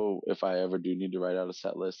so if I ever do need to write out a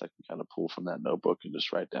set list, I can kind of pull from that notebook and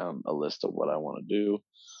just write down a list of what I want to do.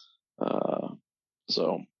 Uh,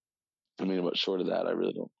 so I mean, but short of that, I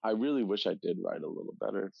really don't. I really wish I did write a little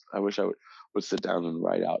better. I wish I would sit down and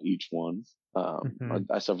write out each one. Hmm.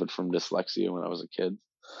 I suffered from dyslexia when I was a kid,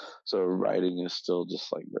 so writing is still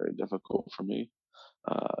just like very difficult for me.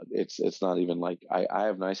 It's not even like I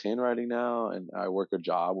have nice handwriting now, and I work a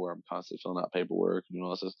job where I'm constantly filling out paperwork and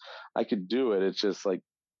all this. I could do it. It's just like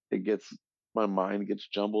it gets my mind gets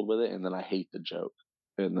jumbled with it, and then I hate the joke,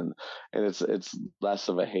 and then and it's less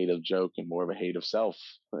of a hate of joke and more of a hate of self.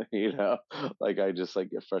 Like I just like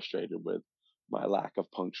get frustrated with my lack of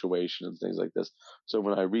punctuation and things like this. So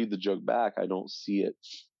when I read the joke back, I don't see it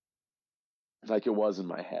like it was in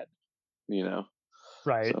my head. You know.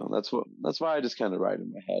 Right. So that's why I just kind of write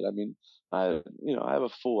in my head. I mean, I have a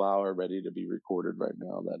full hour ready to be recorded right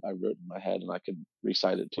now that I wrote in my head, and I could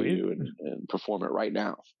recite it to Sweet. you and perform it right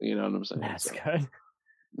now. You know what I'm saying? That's So good.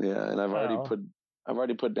 yeah, and Well, I've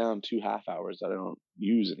already put down 2 half hours that I don't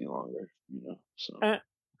use any longer. So eh,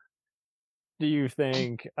 do you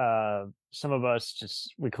think some of us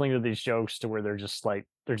just we cling to these jokes to where they're just like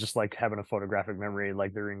having a photographic memory,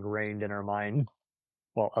 like they're ingrained in our mind,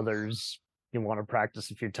 while others you want to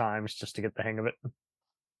practice a few times just to get the hang of it?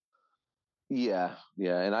 yeah,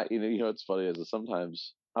 yeah, and it's funny is that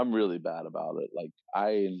sometimes I'm really bad about it. Like I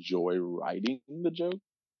enjoy writing the joke,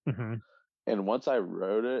 Hmm. and once I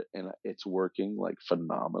wrote it and it's working like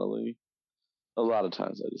phenomenally, a lot of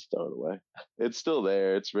times I just throw it away. It's still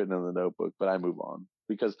there, it's written in the notebook, but I move on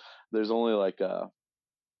because there's only like I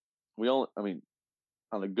mean,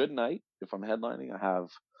 on a good night, if I'm headlining, I have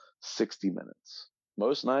 60 minutes.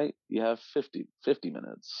 Most night you have 50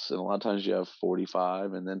 minutes, and a lot of times you have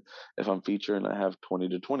 45, and then if I'm featuring, I have 20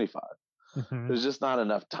 to 25. Hmm. There's just not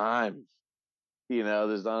enough time.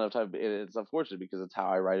 There's not enough time. It's unfortunate because it's how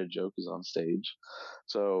I write a joke is on stage.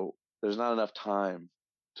 So there's not enough time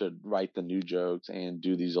to write the new jokes and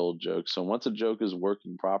do these old jokes. So once a joke is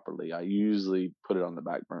working properly, I usually put it on the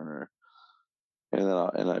back burner, and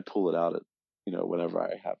then I pull it out at whenever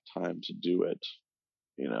I have time to do it.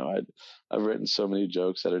 I've written so many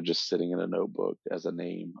jokes that are just sitting in a notebook as a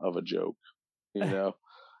name of a joke. You know,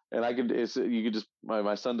 and I could it's you could just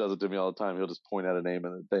my son does it to me all the time. He'll just point out a name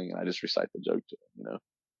and a thing, and I just recite the joke to him.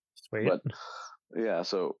 Sweet. But yeah,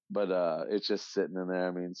 but it's just sitting in there.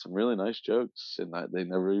 I mean, some really nice jokes, and they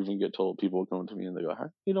never even get told. People come to me and they go, "How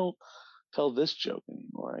you don't tell this joke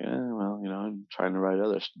anymore?" Yeah, well, I'm trying to write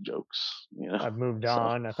other jokes. I've moved So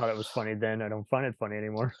on. I thought it was funny then. I don't find it funny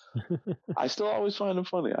anymore. I still always find them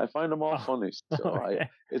funny. I find them all Oh, funny. So okay.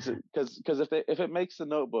 it's because if it makes the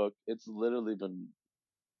notebook, it's literally been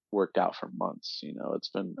worked out for months. All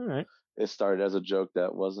right. It started as a joke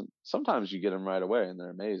that wasn't. Sometimes you get them right away and they're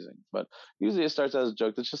amazing, but usually it starts as a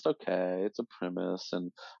joke that's just okay. It's a premise,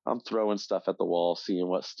 and I'm throwing stuff at the wall, seeing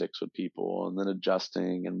what sticks with people, and then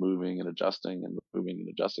adjusting and moving and adjusting and moving and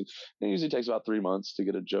adjusting. And it usually takes about 3 months to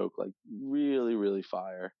get a joke like really, really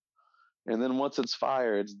fire. And then once it's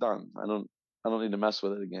fire, it's done. I don't. I don't need to mess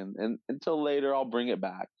with it again. And until later, I'll bring it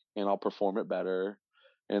back and I'll perform it better,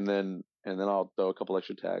 and then I'll throw a couple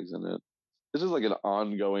extra tags in it. This is like an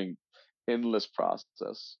ongoing, endless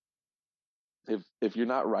process. If you're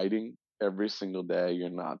not writing every single day, you're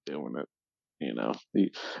not doing it.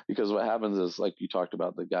 Because what happens is, like you talked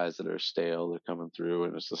about, the guys that are stale, they're coming through,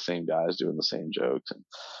 and it's the same guys doing the same jokes, and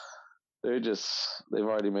they've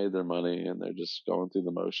already made their money, and they're just going through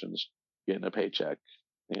the motions, getting a paycheck,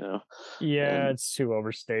 you know. Yeah, And it's too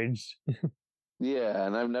overstaged. yeah,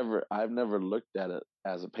 and I've never looked at it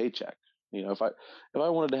as a paycheck. If I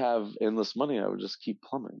wanted to have endless money, I would just keep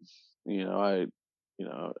plumbing. I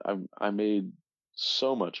made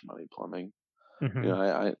so much money plumbing. Hmm.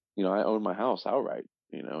 I own my house outright,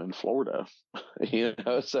 in Florida. So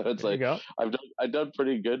it's There you like go. I've done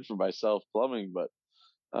pretty good for myself plumbing, but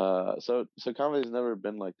so comedy's never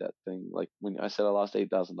been like that thing. Like when I said I lost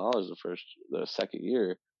 $8,000 the second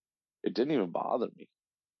year, it didn't even bother me.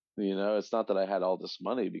 It's not that I had all this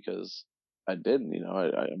money, because I didn't. I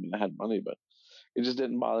mean, I had money, but it just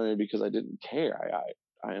didn't bother me because I didn't care.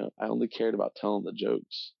 I only cared about telling the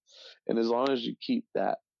jokes, and as long as you keep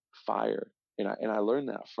that fire, and I learned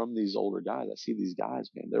that from these older guys. I see these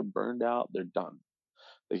guys, man, they're burned out, they're done.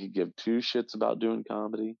 They could give two shits about doing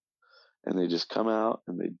comedy, and they just come out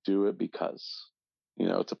and they do it because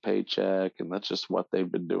it's a paycheck, and that's just what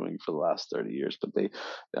they've been doing for the last 30 years. But they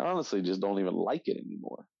honestly just don't even like it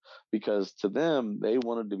anymore, because to them, they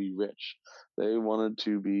wanted to be rich, they wanted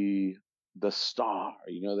to be the star,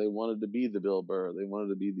 they wanted to be the Bill Burr, they wanted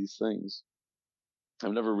to be these things.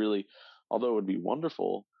 I've never really, although it would be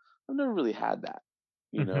wonderful, I've never really had that,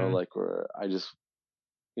 Hmm. like where I just,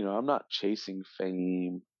 I'm not chasing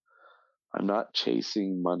fame, I'm not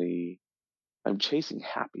chasing money, I'm chasing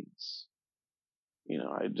happiness.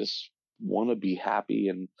 I just want to be happy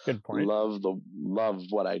and Good point. love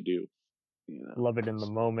what I do. Love it in the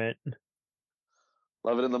moment.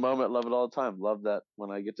 Love it in the moment, love it all the time. Love that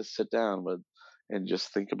when I get to sit down with and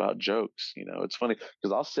just think about jokes. It's funny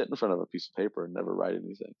because I'll sit in front of a piece of paper and never write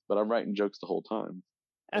anything, but I'm writing jokes the whole time.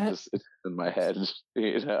 It's in my head,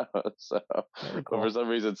 So, Very but for cool. some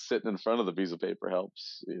reason, sitting in front of the piece of paper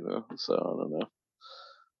helps. So I don't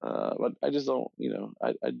know. But I just don't.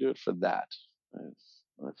 I do it for that.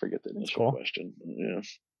 I forget the That's initial cool. question. Yeah.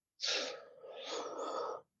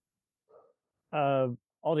 Uh,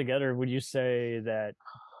 Altogether, would you say that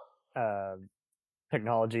uh,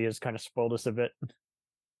 technology has kind of spoiled us a bit,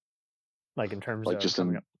 like in terms Like of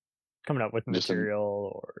coming up with just in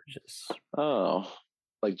material, or just oh,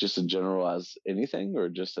 like just in general as anything, or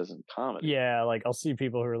just as in comedy? yeah, like I'll see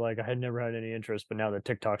people who are like, I had never had any interest, but now that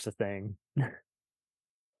TikTok's a thing,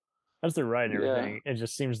 as they're right and Yeah, everything, it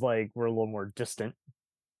just seems like we're a little more distant.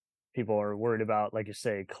 People are worried about, like you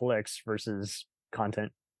say, clicks versus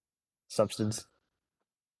content substance.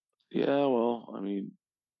 yeah. Well, I mean,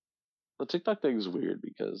 the TikTok thing is weird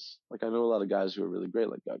because, like, I know a lot of guys who are really great,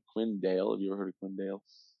 like Quinn Dale. Have you ever heard of Quinn Dale?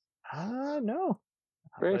 No,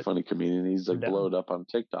 Very but funny comedian. He's I'm like down. blowed up on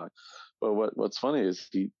TikTok. But what's funny is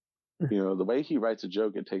the way he writes a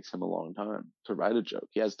joke, it takes him a long time to write a joke.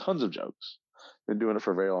 He has tons of jokes. Been doing it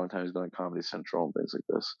for a very long time. He's been on Comedy Central and things like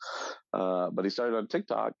this. But he started on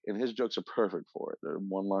TikTok, and his jokes are perfect for it. They're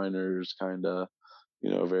one-liners, kind of,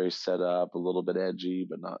 very set up, a little bit edgy,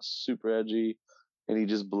 but not super edgy. And he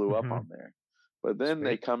just blew up Hmm. on there. But then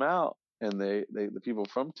they Sweet. come out, and the people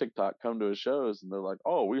from TikTok come to his shows, and they're like,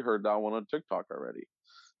 "Oh, we heard that one on TikTok already."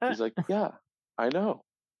 Eh, He's like, "Yeah, I know.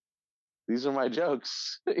 These are my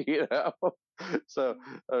jokes." So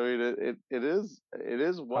I mean, it is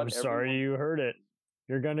I'm what sorry everyone you heard it. knows.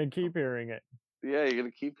 You're gonna keep hearing it. Yeah, you're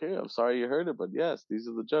gonna keep hearing. I'm sorry you heard it, but yes, these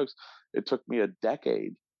are the jokes. It took me a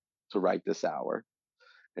decade to write this hour,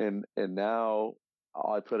 and now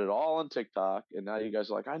I put it all on TikTok, and now you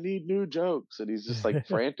guys are like, I need new jokes, and he's just like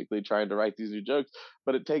frantically trying to write these new jokes,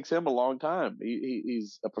 but it takes him a long time.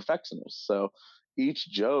 He's a perfectionist, so each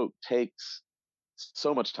joke takes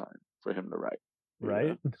so much time for him to write. You know,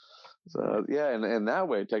 Right? so yeah, and that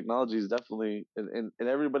way, technology is definitely, and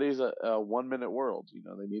everybody's a 1 minute world.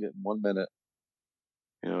 They need it in 1 minute.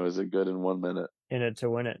 Is it good in 1 minute? In it to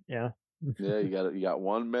win it. Yeah. Yeah, you got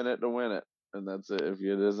 1 minute to win it, and that's it. If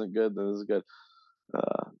it isn't good, then it's good.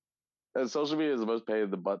 Uh, and social media is the most pain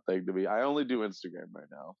in the butt thing to me. I only do Instagram right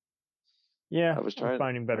now. Yeah, I was I'm trying,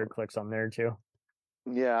 finding better clicks on there too.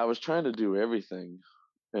 yeah, I was trying to do everything,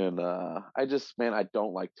 and I just, man, I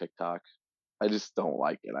don't like TikTok. I just don't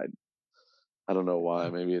like it. I don't know why.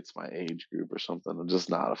 Maybe it's my age group or something. I'm just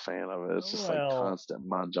not a fan of it. It's just like Well, constant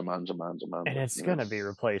manja, manja, manja, and manja. it's gonna be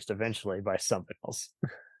replaced eventually by something else.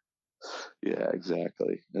 Yeah,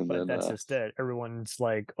 exactly. And But then that's just it. Everyone's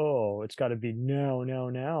like, "Oh, it's got to be now, now,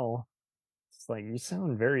 now." It's like you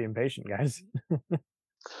sound very impatient, guys.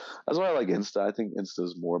 that's why I like Insta. I think Insta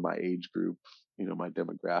is more my age group, my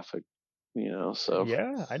demographic, so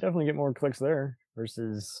Yeah, I definitely get more clicks there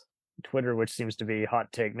versus Twitter, which seems to be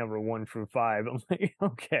hot take number 1 through 5. I'm like,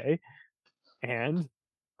 okay, and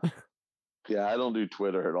yeah, I don't do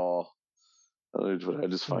Twitter at all. I don't do Twitter. I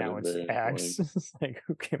just find now it it's very annoying. X. It's like,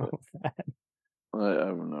 who came up with that? I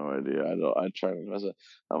have no idea. I don't. I try to mess it.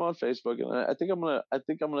 I'm on Facebook, and I think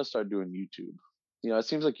I'm gonna start doing YouTube. It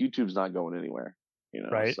seems like YouTube's not going anywhere.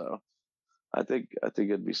 Right. So I think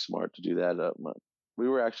it'd be smart to do that. We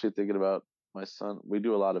were actually thinking about my son. We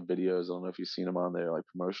do a lot of videos. I don't know if you've seen them on there, like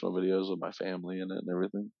promotional videos with my family in it and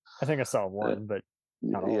everything. I think I saw Uh, one, but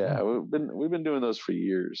not all of yeah, them. we've been doing those for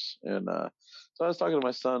years, and so I was talking to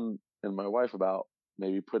my son and my wife about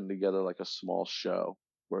maybe putting together like a small show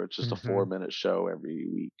where it's just a Hmm. 4 minute show every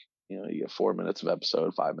week. You get 4 minutes of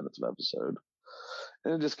episode, 5 minutes of episode,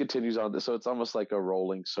 and it just continues on. So it's almost like a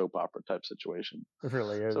rolling soap opera type situation. It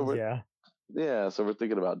really So is. we're Yeah. yeah, so we're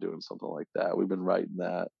thinking about doing something like that. We've been writing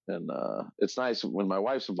that, and it's nice when my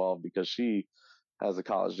wife's involved because she has a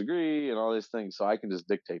college degree and all these things, so I can just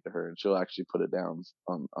dictate to her and she'll actually put it down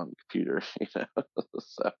on the computer.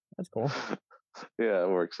 So That's cool. yeah, it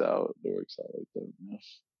works out. It works out like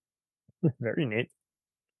that. Very neat.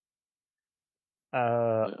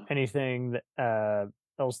 Yeah. Anything that,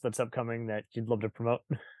 else that's upcoming that you'd love to promote?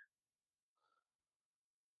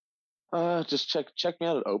 Just check me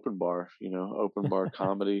out at Open Bar. Open Bar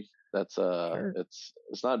Comedy. That's Sure.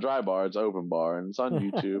 it's not Dry Bar. It's Open Bar, and it's on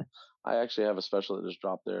YouTube. I actually have a special that just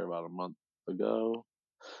dropped there about a month ago.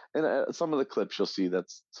 And some of the clips you'll see,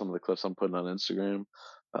 that's some of the clips I'm putting on Instagram.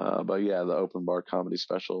 But yeah, the Open Bar Comedy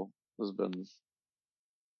special has been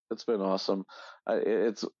it's been awesome.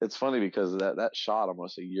 It's funny because that shot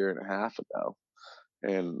almost a year and a half ago,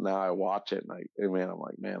 and now I watch it and man, I'm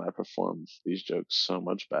like, man, I perform these jokes so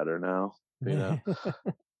much better now. You know,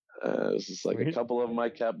 it's just like a Sweet. couple of them I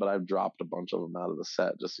kept, but I've dropped a bunch of them out of the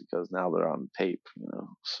set just because now they're on tape.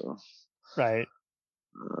 So. Right.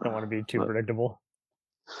 Don't Uh, want to be too but predictable.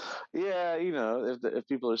 yeah, if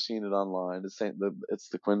people are seeing it online, it's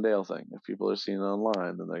the Quindale thing. If people are seeing it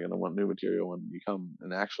online, then they're gonna want new material when you come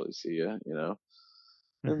and actually see you. And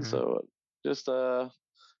Hmm. so just I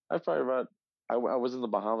probably wrote. I was in the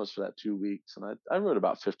Bahamas for that 2 weeks, and I wrote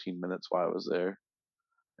about 15 minutes while I was there,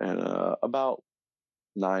 and about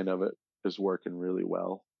nine of it is working really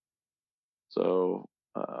well. So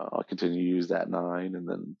I'll continue to use that nine, and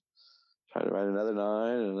then try to write another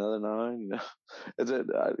nine and another nine. It's it.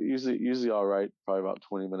 Usually I'll write probably about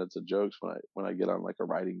 20 minutes of jokes when I get on like a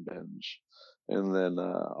writing binge, and then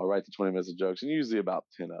I'll write the 20 minutes of jokes, and usually about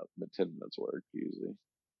 10 minutes work. Usually,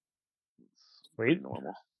 it's pretty Sweet.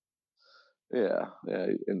 normal. Yeah, yeah,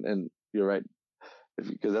 and you're right.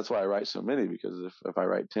 Because that's why I write so many. Because if I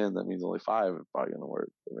write 10, that means only five are probably gonna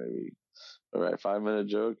work. Or maybe I write 5 minute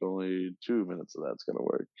joke, only 2 minutes of that's gonna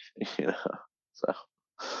work. you know, so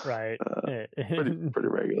Right. pretty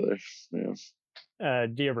regular. Yeah.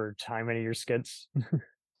 Do you ever time any of your skits?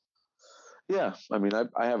 Yeah, I mean,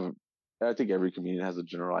 I have. I think every comedian has a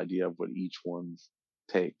general idea of what each one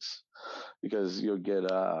takes, because you'll get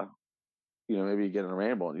maybe you get in a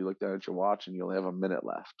ramble and you look down at your watch and you only have a minute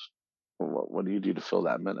left. Well, what do you do to fill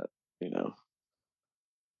that minute? You know,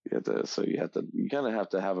 you kind of have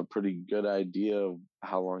to have a pretty good idea of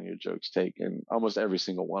how long your jokes take, and almost every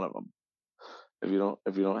single one of them. If you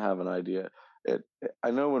don't have an idea,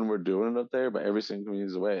 I know when we're doing it up there, but every single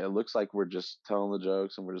comedian's away. It looks like we're just telling the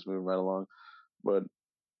jokes and we're just moving right along, but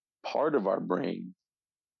part of our brain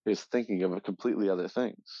is thinking of a completely other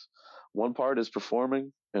things. One part is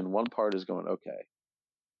performing, and one part is going, okay,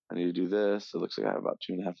 I need to do this. It looks like I have about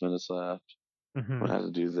 2.5 minutes left. I'm Hmm. gonna have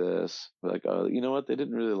to do this. We're like, oh, you know what? They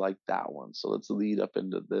didn't really like that one, so let's lead up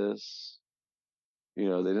into this. They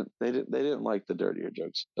didn't like the dirtier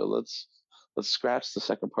jokes, so let's scratch the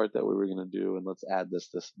second part that we were gonna do, and let's add this,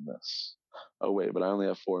 and this. Oh wait, but I only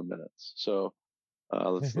have 4 minutes, so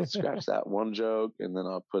let's scratch that one joke, and then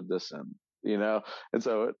I'll put this in. You know, and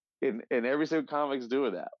so in every single comic's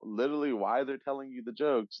doing that. Literally, why they're telling you the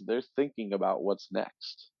jokes, they're thinking about what's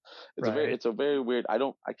next. Right. It's a very weird. I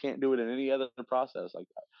can't do it in any other process like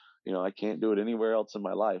that. I can't do it anywhere else in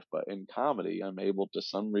my life, but in comedy, I'm able to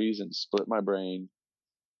some reason split my brain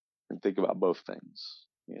and think about both things.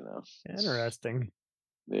 Interesting.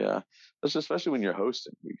 Yeah, that's especially when you're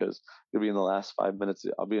hosting, because you'll be in the last 5 minutes.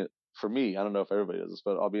 For me, I don't know if everybody does this,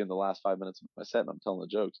 but I'll be in the last 5 minutes of my set and I'm telling the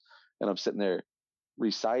jokes, and I'm sitting there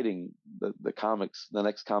reciting the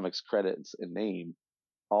next comic's credits and name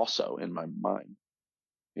also in my mind,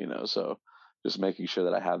 so just making sure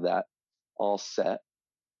that I have that all set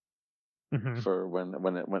Hmm. for when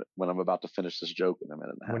I'm about to finish this joke in a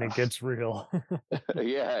minute and When a it half. gets real,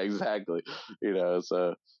 Yeah, exactly.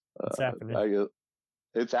 So it's happening. I guess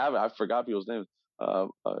it's happened. I forgot people's names. A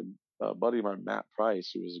buddy of mine, Matt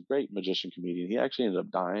Price, who was a great magician comedian, he actually ended up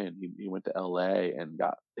dying. He went to L.A. and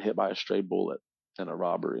got hit by a stray bullet in a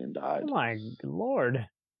robbery and Oh died. my lord!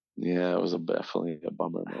 Yeah, it was definitely a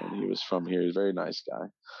bummer, man. He was from here. He's a very nice guy.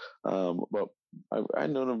 But I'd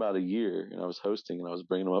known him about a year, and I was hosting, and I was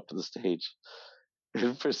bringing him up to the stage.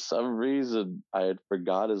 And for some reason, I had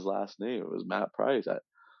forgot his last name. It was Matt Price.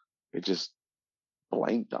 It just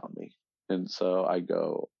blanked on me. And so I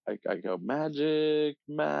go, Magic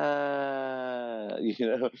Matt,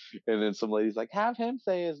 and then some lady's like, have him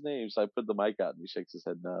say his name. So I put the mic out and he shakes his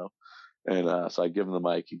head no. And so I give him the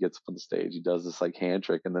mic. He gets up on the stage. He does this like hand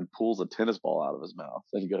trick and then pulls a tennis ball out of his mouth.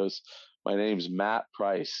 And he goes, my name's Matt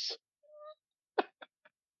Price.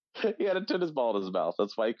 He had a tennis ball in his mouth.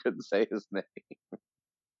 That's why he couldn't say his name.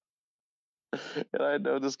 And I had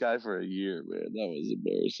known this guy for a year, man. That was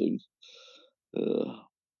embarrassing.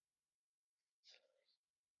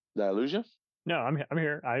 Did I lose you? No, I'm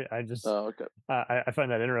here. I just Oh, okay. I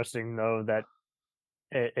find that interesting though that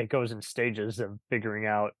it goes in stages of figuring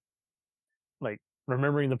out like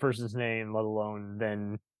remembering the person's name, let alone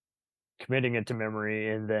then committing it to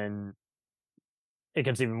memory, and then it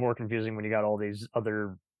gets even more confusing when you got all these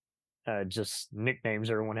other just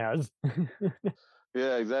nicknames everyone has.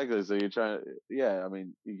 Yeah, exactly. So you're trying to, yeah, I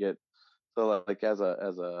mean, you get, so like as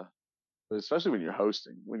a, especially when you're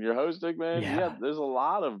hosting. When you're hosting, man, yeah, Yeah, there's a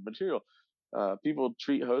lot of material. People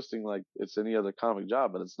treat hosting like it's any other comic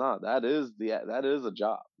job, but it's not. That is a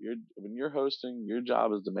job. When you're hosting, your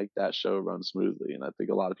job is to make that show run smoothly, and I think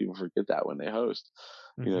a lot of people forget that when they host.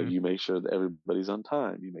 hmm, You make sure that everybody's on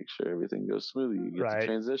time. You make sure everything goes smoothly. You get the right. You're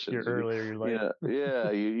transitions. early or you're late.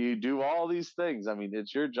 Yeah, you do all these things. I mean,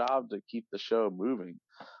 it's your job to keep the show moving.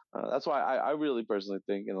 That's why I really personally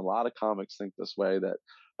think, and a lot of comics think this way, that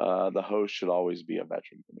the host should always be a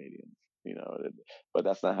veteran comedian. You know, it, but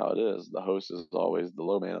that's not how it is. The host is always the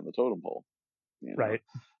low man on the totem pole. You know, Right.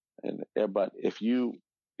 but if you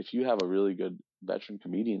have a really good veteran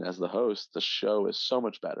comedian as the host, the show is so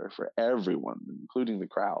much better for everyone, including the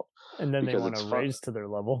crowd, And then they because want to it's fun. raise to their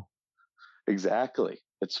level. Exactly.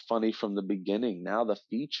 It's funny from the beginning. Now the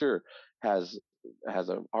feature has has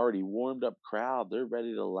a already warmed up crowd. They're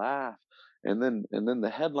ready to laugh. And then the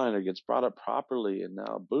headliner gets brought up properly and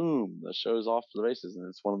now boom, the show's off to the races and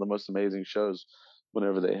it's one of the most amazing shows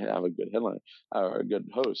whenever they have a good headline or a good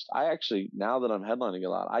host. I actually now that I'm headlining a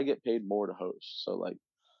lot, I get paid more to host. So like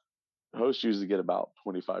hosts usually get about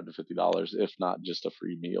 $25 to $50 if not just a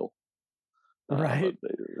free meal. But Right.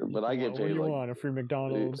 but I get What do paid you like want? A free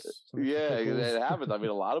McDonald's, some extra yeah, pickles. it happens. I mean,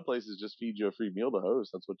 a lot of places just feed you a free meal to host.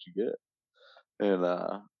 That's what you get. And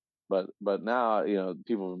but now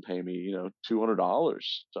people have been paying me $200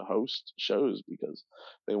 to host shows because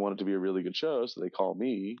they want it to be a really good show, so they call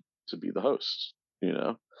me to be the host. You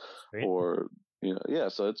know, Sweet. or yeah.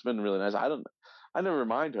 So it's been really nice. I never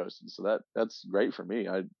mind hosting, so that's great for me.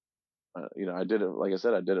 I did it like I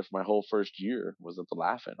said, I did it for my whole first year. Was at the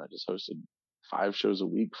Laugh-In. I just hosted 5 shows a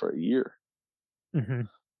week for a year. Hmm.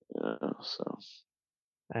 So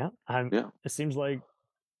Yeah. I'm. yeah. It seems like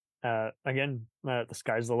again, the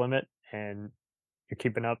sky's the limit, and you're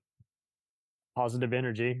keeping up positive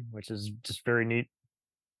energy, which is just very neat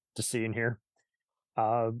to see and hear.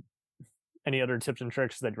 Uh, any other tips and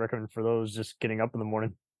tricks that you recommend for those just getting up in the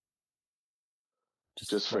morning? Just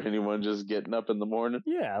Just for like, anyone just getting up in the morning.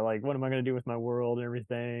 yeah, like what am I going to do with my world and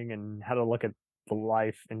everything, and how to look at the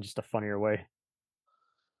life in just a funnier way.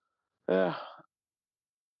 Yeah.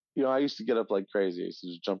 I used to get up like crazy. I used to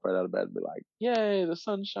just jump right out of bed and be like, "Yay, the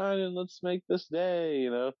sun's shining! Let's make this day."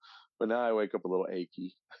 But now I wake up a little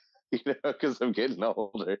achy, because I'm getting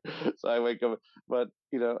older. So I wake up. But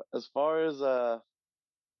as far as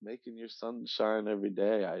making your sun shine every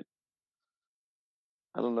day, I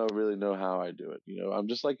don't really know how I do it. I'm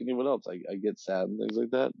just like anyone else. I get sad and things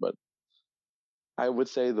like that. But I would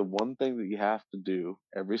say the one thing that you have to do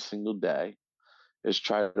every single day is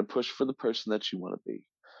try to push for the person that you want to be.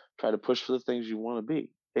 Try to push for the things you want to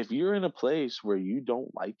be. If you're in a place where you don't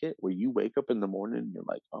like it, where you wake up in the morning and you're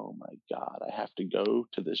like, oh my God, I have to go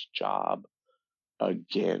to this job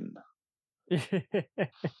again. Yeah,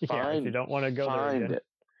 if you Find, don't want to go there find again. it.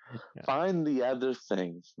 Yeah. Find the other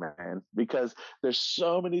things, man, because there's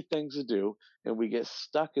so many things to do and we get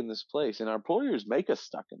stuck in this place and our employers make us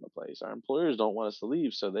stuck in the place. Our employers don't want us to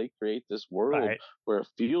leave. So they create this world Right. where it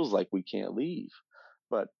feels like we can't leave.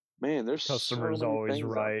 But man, there's so Customer's many always things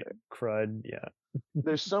out right. there. Crud. Yeah.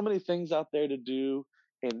 There's so many things out there to do.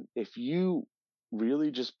 And if you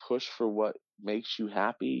really just push for what makes you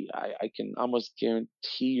happy, I can almost guarantee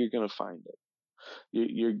you're going to find it.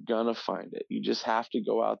 You're gonna find it. You just have to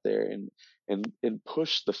go out there and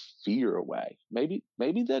push the fear away. Maybe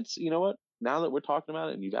that's, you know what? Now that we're talking about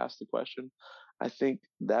it and you've asked the question, I think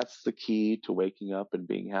that's the key to waking up and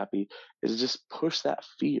being happy is just push that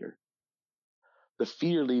fear. The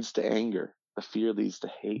fear leads to anger. The fear leads to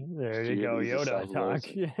hate. There you Fear go, leads to Yoda talk.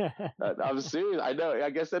 self-loathing. Yeah. I'm serious. I know. I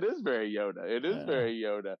guess that is very Yoda. It is very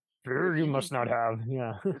Yoda. Fear If you you can must not have.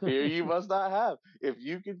 Yeah. fear you must not have. If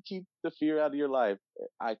you can keep the fear out of your life,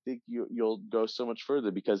 I think you'll go so much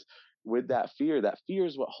further because with that fear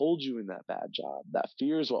is what holds you in that bad job. That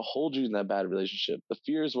fear is what holds you in that bad relationship. The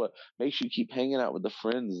fear is what makes you keep hanging out with the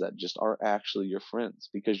friends that just aren't actually your friends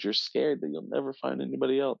because you're scared that you'll never find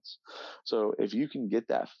anybody else. So if you can get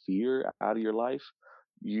that fear out of your life,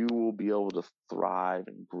 you will be able to thrive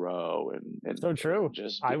and grow and So true.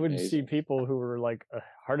 just I do would see amazing. people who were like a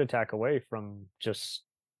heart attack away from just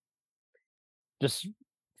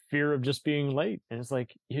fear of just being late. And it's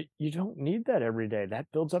like you don't need that every day. That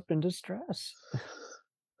builds up into stress.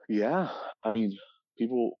 Yeah. I mean,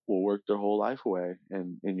 people will work their whole life away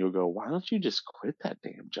and you'll go, why don't you just quit that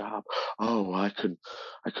damn job? Oh, well, I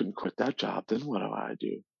couldn't quit that job. Then what do I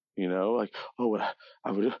do? You know, like, oh, what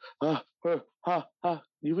I would,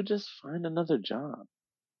 you would just find another job.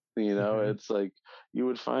 You know, Mhm. it's like you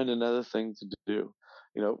would find another thing to do.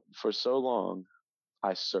 You know, for so long,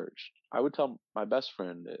 I searched. I would tell my best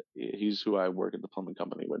friend, he's who I work at the plumbing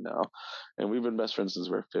company with now, and we've been best friends since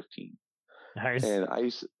we were 15. Nice. And I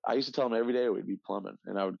used to tell him every day we'd be plumbing,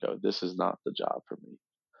 and I would go, "This is not the job for me."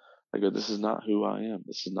 I go, "This is not who I am.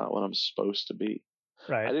 This is not what I'm supposed to be."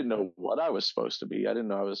 I Right. didn't know what I was supposed to be. I didn't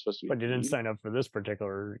know I was supposed to be But you a didn't leader. sign up for this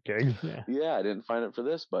particular gig. Yeah. Yeah, I didn't find it for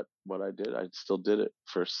this, but what I did, I still did it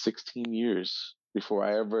for 16 years before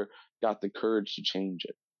I ever got the courage to change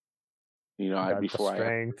it. You know, Got the before I ever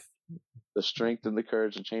strength. the strength and the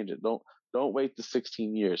courage to change it. Don't wait the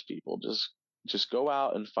 16 years, people. Just go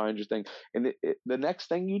out and find your thing. And the next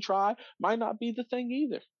thing you try might not be the thing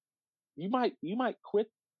either. You might quit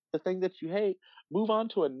the thing that you hate, move on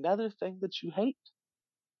to another thing that you hate.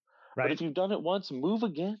 But Right. if you've done it once, move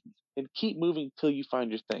again and keep moving till you find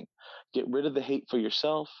your thing. Get rid of the hate for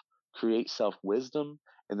yourself, create self wisdom,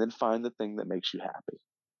 and then find the thing that makes you happy.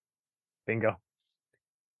 Bingo.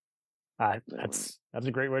 Yeah, That's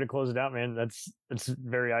a great way to close it out, man. That's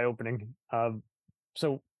very eye opening.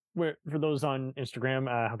 So for those on Instagram,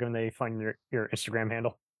 how can they find your Instagram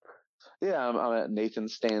handle? yeah, I'm at Nathan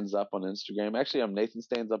Stands Up on Instagram. Actually, I'm Nathan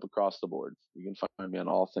Stands Up across the board. You can find me on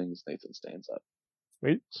all things Nathan Stands Up.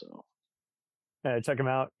 Sweet. So Check him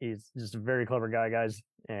out. He's just a very clever guy, guys,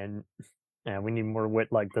 and we need more wit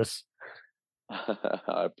like this.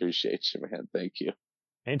 I appreciate you, man. Thank you.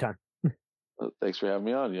 Anytime. Thanks for having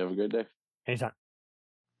me on. You have a great day. Anytime.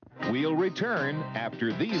 We'll return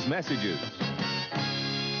after these messages.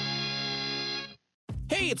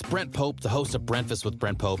 Hey, it's Brent Pope, the host of Breakfast with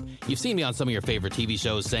Brent Pope. You've seen me on some of your favorite TV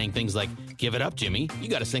shows saying things like, "Give it up, Jimmy. You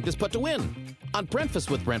got to sink this putt to win." On Breakfast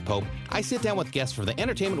with Brent Pope, I sit down with guests from the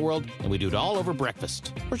entertainment world, and we do it all over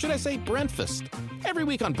breakfast. Or should I say Brentfast? Every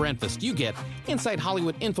week on Brentfast, you get inside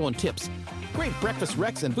Hollywood info and tips, great breakfast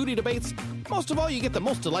recs and booty debates. Most of all, you get the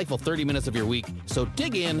most delightful 30 minutes of your week. So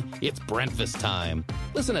dig in. It's Brentfast time.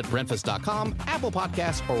 Listen at Brentfast.com, Apple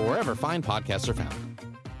Podcasts, or wherever fine podcasts are found.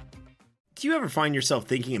 Do you ever find yourself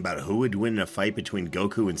thinking about who would win in a fight between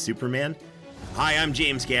Goku and Superman? Hi, I'm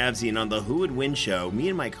James Gavsey, and on the Who Would Win show, me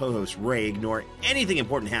and my co-host Ray ignore anything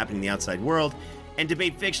important happening in the outside world and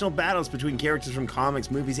debate fictional battles between characters from comics,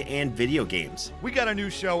 movies, and video games. We got a new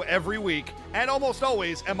show every week, and almost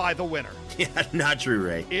always am I the winner. Yeah, not true,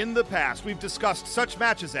 Ray. In the past, we've discussed such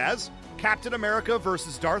matches as Captain America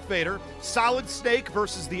versus Darth Vader, Solid Snake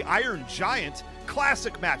versus the Iron Giant,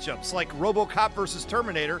 classic matchups like RoboCop versus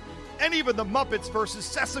Terminator, and even the Muppets versus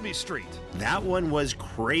Sesame Street. That one was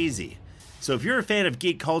crazy. So if you're a fan of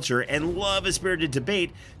geek culture and love a spirited debate,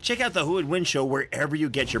 check out the Who Would Win show wherever you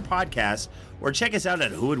get your podcasts, or check us out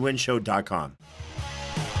at whowouldwinshow.com.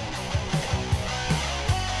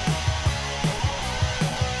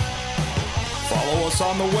 Follow us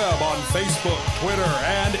on the web on Facebook, Twitter,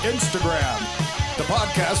 and Instagram. The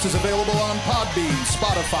podcast is available on Podbean,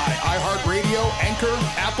 Spotify, iHeartRadio, Anchor,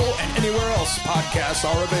 Apple, and anywhere else podcasts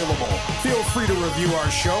are available. Feel free to review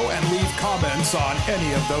our show and leave comments on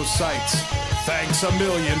any of those sites. Thanks a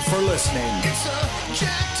million for listening. It's a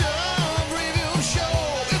jacked up